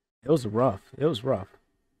 it was rough.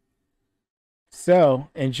 So,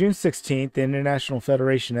 on June 16th, the International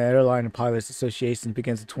Federation of Airline and Pilots Association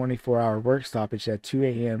begins a 24-hour work stoppage at 2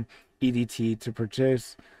 a.m. EDT to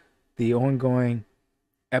produce the ongoing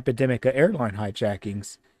epidemic of airline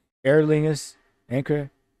hijackings. Aer Lingus, Anchor,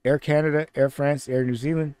 Air Canada, Air France, Air New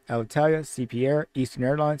Zealand, Alitalia, CP Air, Eastern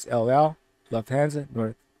Airlines, LL, Lufthansa,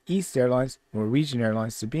 Northeast Airlines, Norwegian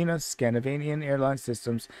Airlines, Sabina, Scandinavian Airline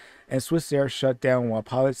Systems, and Swiss Air shut down while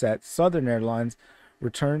pilots at Southern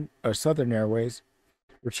Southern Airways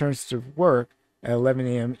returns to work at 11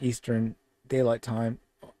 a.m. Eastern Daylight Time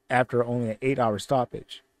after only an 8-hour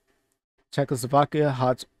stoppage. Czechoslovakia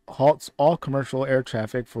halts all commercial air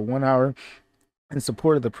traffic for 1 hour in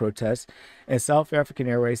support of the protests, and South African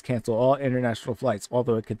Airways cancel all international flights,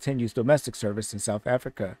 although it continues domestic service in South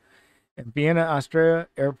Africa. In Vienna, Austria,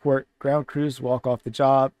 airport ground crews walk off the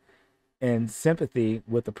job in sympathy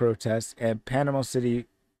with the protests, and Panama City,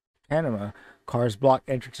 Panama, cars block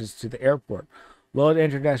entrances to the airport. Lod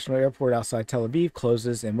International Airport outside Tel Aviv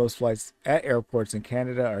closes, and most flights at airports in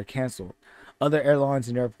Canada are canceled. Other airlines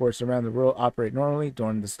and airports around the world operate normally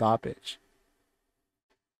during the stoppage.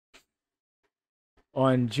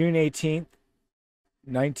 On June 18th,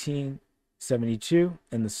 1972,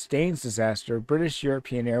 in the Staines disaster, British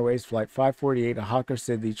European Airways Flight 548, a Hawker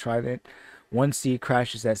Siddeley Trident 1C,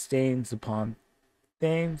 crashes at Staines upon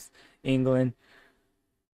Thames, England,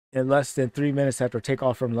 in less than 3 minutes after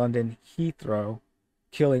takeoff from London Heathrow,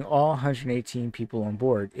 killing all 118 people on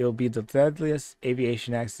board. It will be the deadliest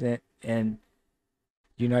aviation accident in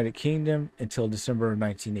United Kingdom until December of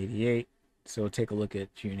 1988. So we'll take a look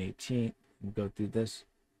at June 18th and go through this.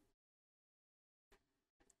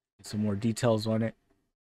 Some more details on it.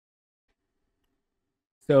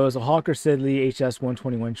 So it was a Hawker Siddeley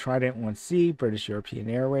HS-121 Trident 1C, British European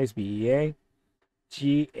Airways, BEA,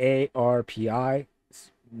 GARPI,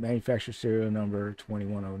 manufacturer serial number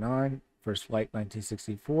 2109, first flight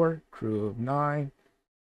 1964, crew of 9,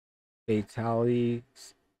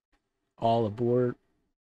 fatalities, all aboard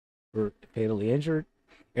were fatally injured.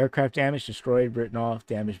 Aircraft damage, destroyed, written off,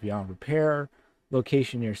 damage beyond repair.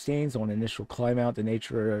 Location near Staines. On initial climb out, the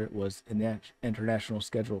nature was an international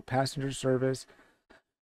scheduled passenger service.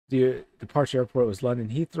 The departure airport was London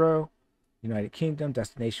Heathrow, United Kingdom.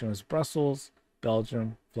 Destination was Brussels,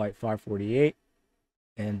 Belgium, flight 548.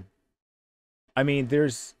 And I mean, there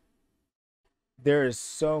is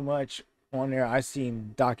so much on there. I've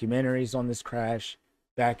seen documentaries on this crash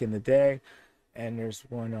back in the day, and there's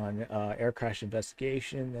one on air crash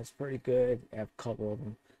investigation that's pretty good. I have a couple of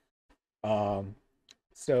them.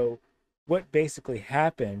 So what basically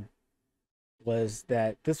happened was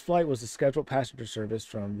that this flight was a scheduled passenger service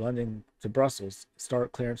from London to Brussels.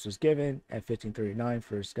 Start clearance was given at 15:39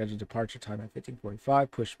 for scheduled departure time at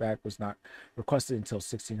 15:45. Pushback was not requested until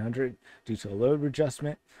 1600 due to a load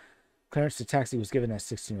adjustment. Clearance to taxi was given at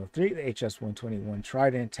 1603. The HS-121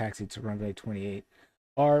 Trident taxied to runway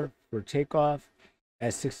 28R for takeoff.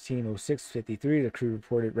 At 16:06:53, the crew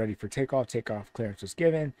reported ready for takeoff. Takeoff clearance was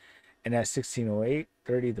given. And at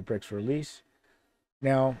 16:08:30, the brakes were released.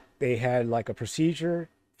 Now, they had like a procedure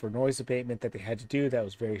for noise abatement that they had to do that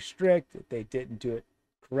was very strict. If they didn't do it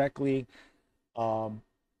correctly,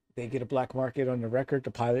 they get a black market on the record. The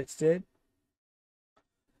pilots did.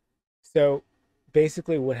 So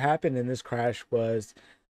basically what happened in this crash was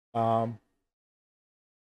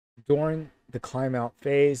during the climb out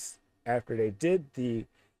phase, after they did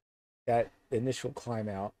that initial climb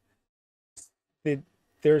out,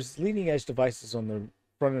 there's leading edge devices on the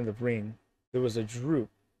front of the ring. There was a droop.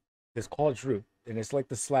 It's called droop, and it's like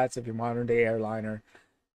the slats of your modern day airliner.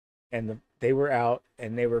 And they were out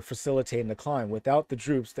and they were facilitating the climb. Without the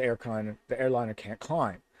droops, the airliner can't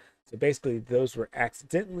climb. So basically, those were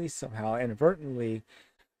accidentally, somehow, inadvertently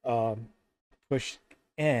pushed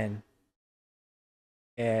in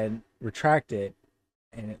and retracted,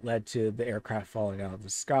 and it led to the aircraft falling out of the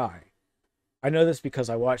sky. I know this because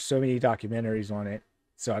I watched so many documentaries on it,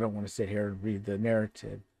 so I don't want to sit here and read the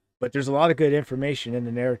narrative. But there's a lot of good information in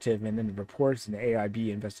the narrative and in the reports and the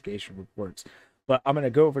AIB investigation reports. But I'm going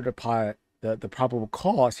to go over the probable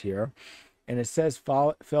cause here. And it says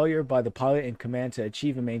failure by the pilot in command to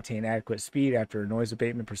achieve and maintain adequate speed after noise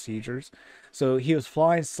abatement procedures. So he was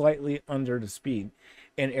flying slightly under the speed.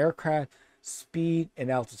 In aircraft, speed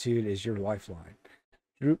and altitude is your lifeline.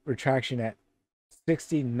 Droop retraction at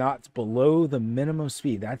 60 knots below the minimum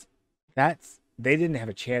speed. That's they didn't have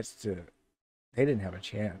a chance.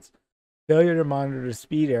 Failure to monitor the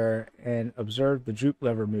speed error and observe the droop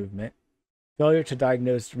lever movement. Failure to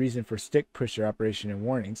diagnose the reason for stick pusher operation and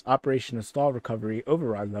warnings. Operation of stall recovery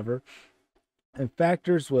override lever. And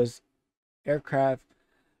factors was aircraft,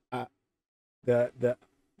 the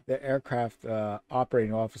aircraft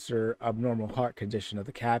operating officer abnormal heart condition of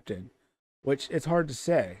the captain, which it's hard to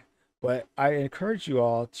say. But I encourage you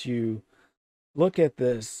all to look at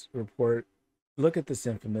this report, look at this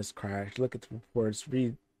infamous crash, look at the reports,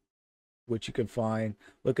 read which you can find,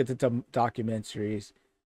 look at the documentaries,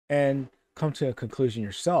 and come to a conclusion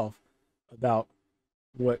yourself about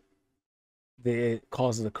what the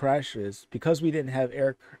cause of the crash is. Because we didn't have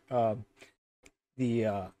the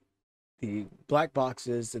uh, the black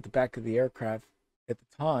boxes at the back of the aircraft at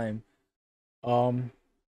the time. Um,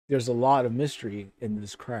 there's a lot of mystery in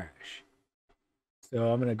this crash.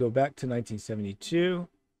 So I'm going to go back to 1972,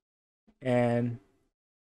 and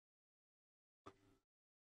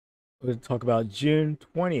we're going to talk about June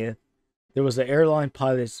 20th. There was an airline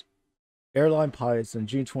pilots on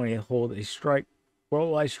June 20th hold a strike,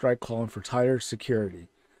 worldwide strike calling for tighter security.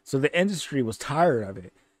 So the industry was tired of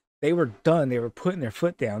it. They were done. They were putting their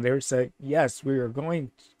foot down. They were saying, yes, we are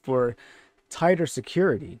going for tighter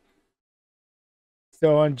security.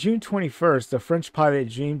 So on June 21st, the French pilot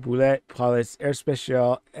Jean Boulet pilots Air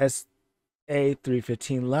Spatiale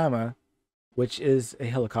SA-315 Lama, which is a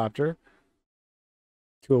helicopter,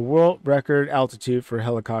 to a world record altitude for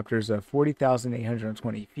helicopters of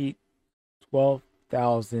 40,820 feet,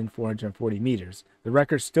 12,440 meters. The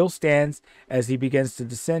record still stands. As he begins to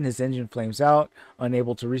descend, his engine flames out.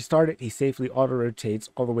 Unable to restart it, he safely auto-rotates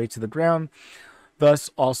all the way to the ground, thus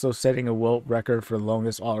also setting a world record for the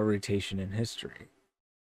longest auto-rotation in history.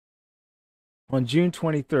 On June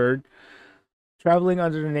 23rd, traveling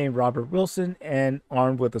under the name Robert Wilson and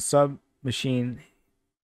armed with a submachine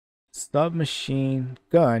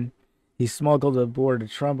gun, he smuggled aboard a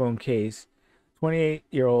trombone case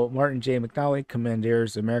 28-year-old Martin J. McNally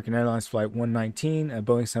commandeers American Airlines Flight 119, a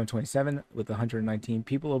Boeing 727 with 119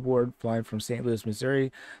 people aboard, flying from St. Louis,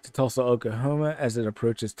 Missouri to Tulsa, Oklahoma. As it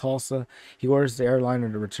approaches Tulsa, he orders the airliner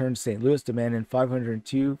to return to St. Louis, demanding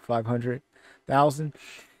 $500,000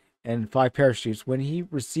 and 5 parachutes. When he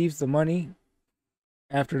receives the money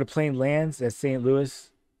after the plane lands at St. Louis,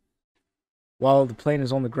 while the plane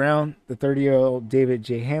is on the ground, the 30-year-old David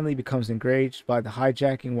J. Hanley becomes enraged by the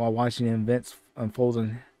hijacking while watching the events unfold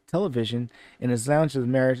on television. In his lounge of the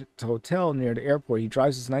Marriott Hotel near the airport, he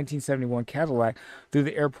drives his 1971 Cadillac through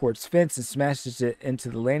the airport's fence and smashes it into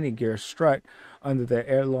the landing gear strut under the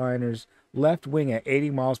airliner's left wing at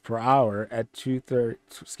 80 miles per hour at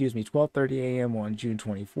 12:30 a.m. on June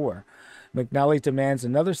 24. McNally demands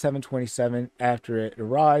another 727 after it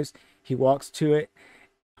arrives. He walks to it,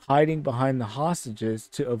 hiding behind the hostages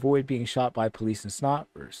to avoid being shot by police and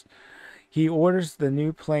snipers. He orders the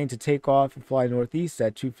new plane to take off and fly northeast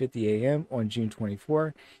at 2:50 a.m. on June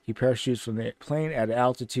 24. He parachutes from the plane at an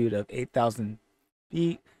altitude of 8,000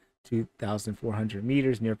 feet, 2,400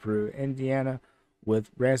 meters near Peru, Indiana, with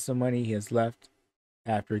ransom money he has left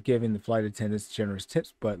after giving the flight attendants generous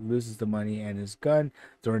tips, but loses the money and his gun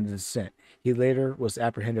during the descent. He later was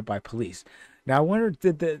apprehended by police. Now, I wonder,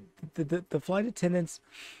 did the flight attendants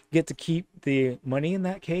get to keep the money in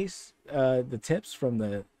that case, the tips from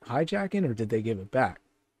the hijacking, or did they give it back?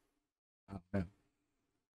 I don't know.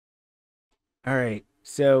 All right,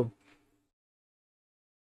 so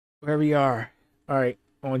where we are. All right,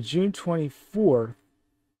 on June 24th,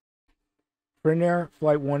 Finnair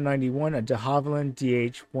Flight 191, a de Havilland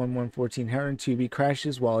DH-1114 Heron 2B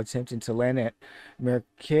crashes while attempting to land at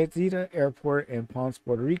Marquesita Airport in Ponce,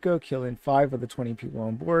 Puerto Rico, killing 5 of the 20 people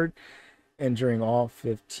on board, injuring all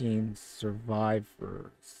 15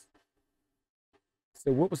 survivors.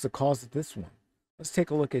 So what was the cause of this one? Let's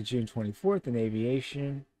take a look at June 24th in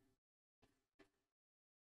aviation.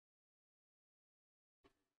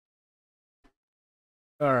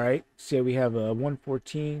 All right, so we have a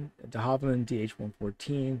 114, a de Havilland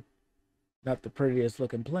DH-114. Not the prettiest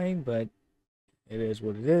looking plane, but it is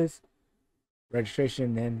what it is.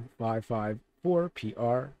 Registration N554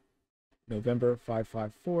 PR, November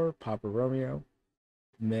 554, Papa Romeo.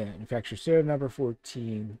 Manufacturer serial number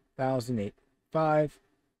 14,085.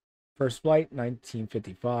 First flight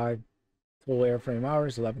 1955. Total airframe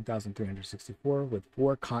hours 11,364 with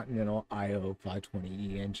 4 Continental IO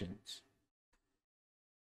 520E engines.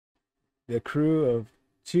 The crew of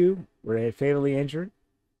 2 were fatally injured.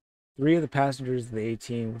 3 of the passengers of the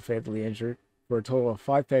 18 were fatally injured, for a total of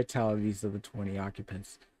 5 fatalities of the 20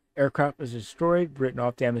 occupants. Aircraft was destroyed, written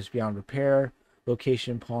off damage beyond repair.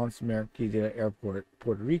 Location Ponce Marquesita Airport,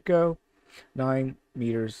 Puerto Rico. 9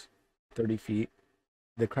 meters, 30 feet.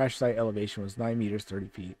 The crash site elevation was 9 meters, 30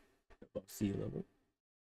 feet above sea level.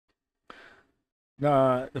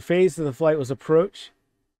 The phase of the flight was approach.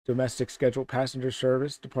 Domestic scheduled passenger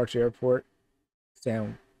service, departure airport,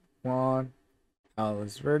 San Juan,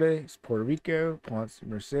 Islas Verdes, Puerto Rico, Ponce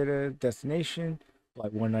Merced, destination,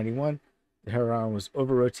 flight 191. The Heron was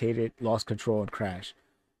over-rotated, lost control, and crashed,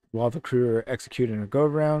 while the crew were executing a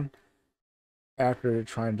go-round after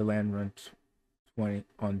trying to land run 20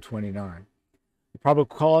 on 29. The probable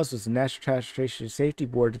cause was the National Transportation Safety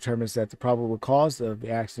Board determines that the probable cause of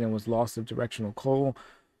the accident was loss of directional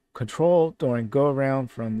control during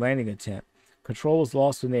go-around from landing attempt. Control was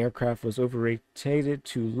lost when the aircraft was overrated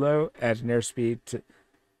too low at an airspeed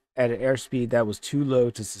that was too low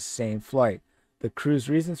to sustain flight. The crew's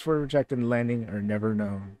reasons for rejecting the landing are never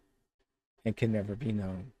known and can never be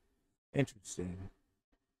known. Interesting.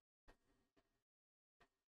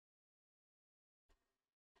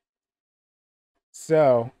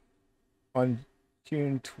 So, on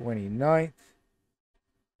June 29th,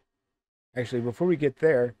 actually, before we get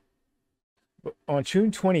there, on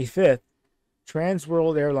June 25th, Trans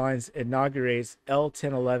World Airlines inaugurates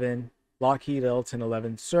L1011 Lockheed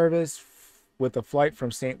L1011 service with a flight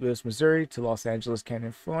from St. Louis, Missouri to Los Angeles,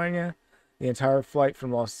 California. The entire flight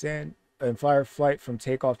from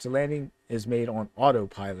takeoff to landing is made on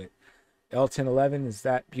autopilot. L1011 is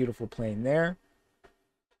that beautiful plane there.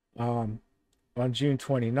 On June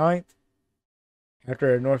 29th,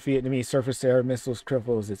 after a North Vietnamese surface air missiles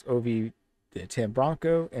cripples its OV-10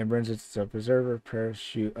 Bronco and renders its observer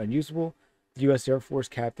parachute unusable, the U.S. Air Force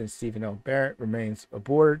Captain Stephen L. Barrett remains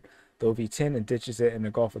aboard the OV-10 and ditches it in the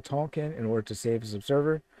Gulf of Tonkin in order to save his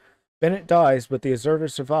observer. Bennett dies, but the observer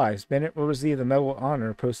survives. Bennett will receive the Medal of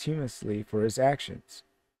Honor posthumously for his actions.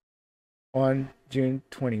 On June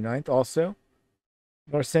 29th, also,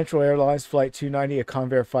 North Central Airlines Flight 290, a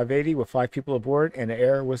Convair 580 with 5 people aboard, and an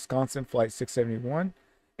Air Wisconsin Flight 671.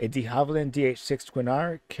 A de Havilland DH-6 Twin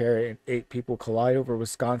Otter carrying 8 people collide over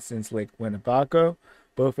Wisconsin's Lake Winnebago.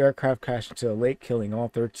 Both aircraft crashed into a lake, killing all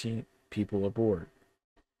 13 people aboard.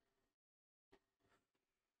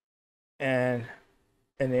 And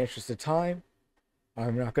in the interest of time,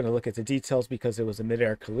 I'm not going to look at the details because it was a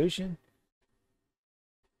mid-air collision.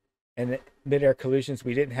 And mid-air collisions,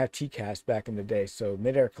 we didn't have TCAS back in the day, so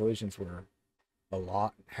mid-air collisions were a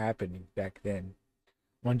lot happening back then.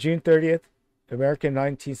 On June 30th, American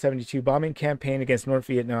 1972 bombing campaign against North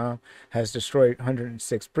Vietnam has destroyed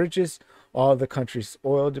 106 bridges, all of the country's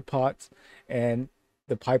oil depots, and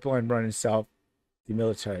the pipeline running south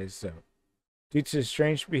demilitarized zone. Due to his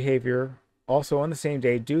strange behavior, also on the same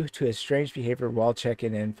day, due to his strange behavior while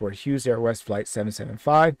checking in for Hughes Air West Flight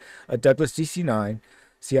 775, a Douglas DC-9,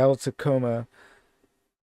 Seattle-Tacoma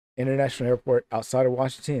International Airport outside of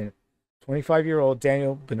Washington, 25-year-old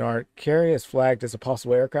Daniel Bernard Carey is flagged as a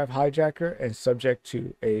possible aircraft hijacker and subject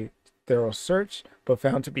to a thorough search, but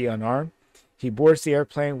found to be unarmed. He boards the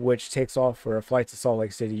airplane, which takes off for a flight to Salt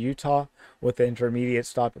Lake City, Utah, with an intermediate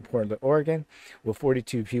stop in Portland, Oregon, with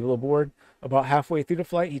 42 people aboard. About halfway through the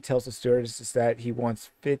flight, he tells the stewardess that he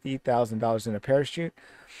wants $50,000 in a parachute,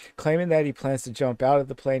 claiming that he plans to jump out of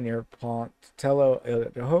the plane near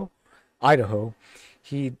Pontello, Idaho.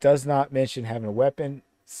 He does not mention having a weapon,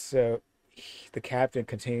 so the captain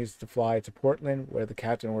continues to fly to Portland, where the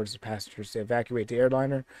captain orders the passengers to evacuate the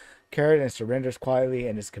airliner. Carey surrenders quietly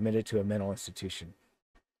and is committed to a mental institution.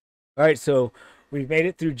 All right, so we've made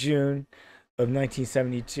it through June of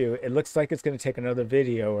 1972. It looks like it's going to take another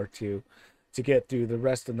video or two to get through the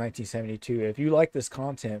rest of 1972. If you like this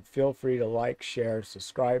content, feel free to like, share,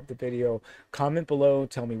 subscribe the video, comment below,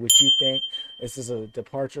 tell me what you think. This is a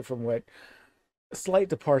slight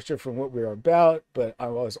departure from what we're about, but I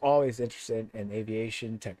was always interested in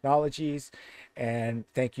aviation technologies. And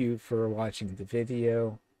thank you for watching the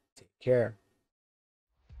video. Take care.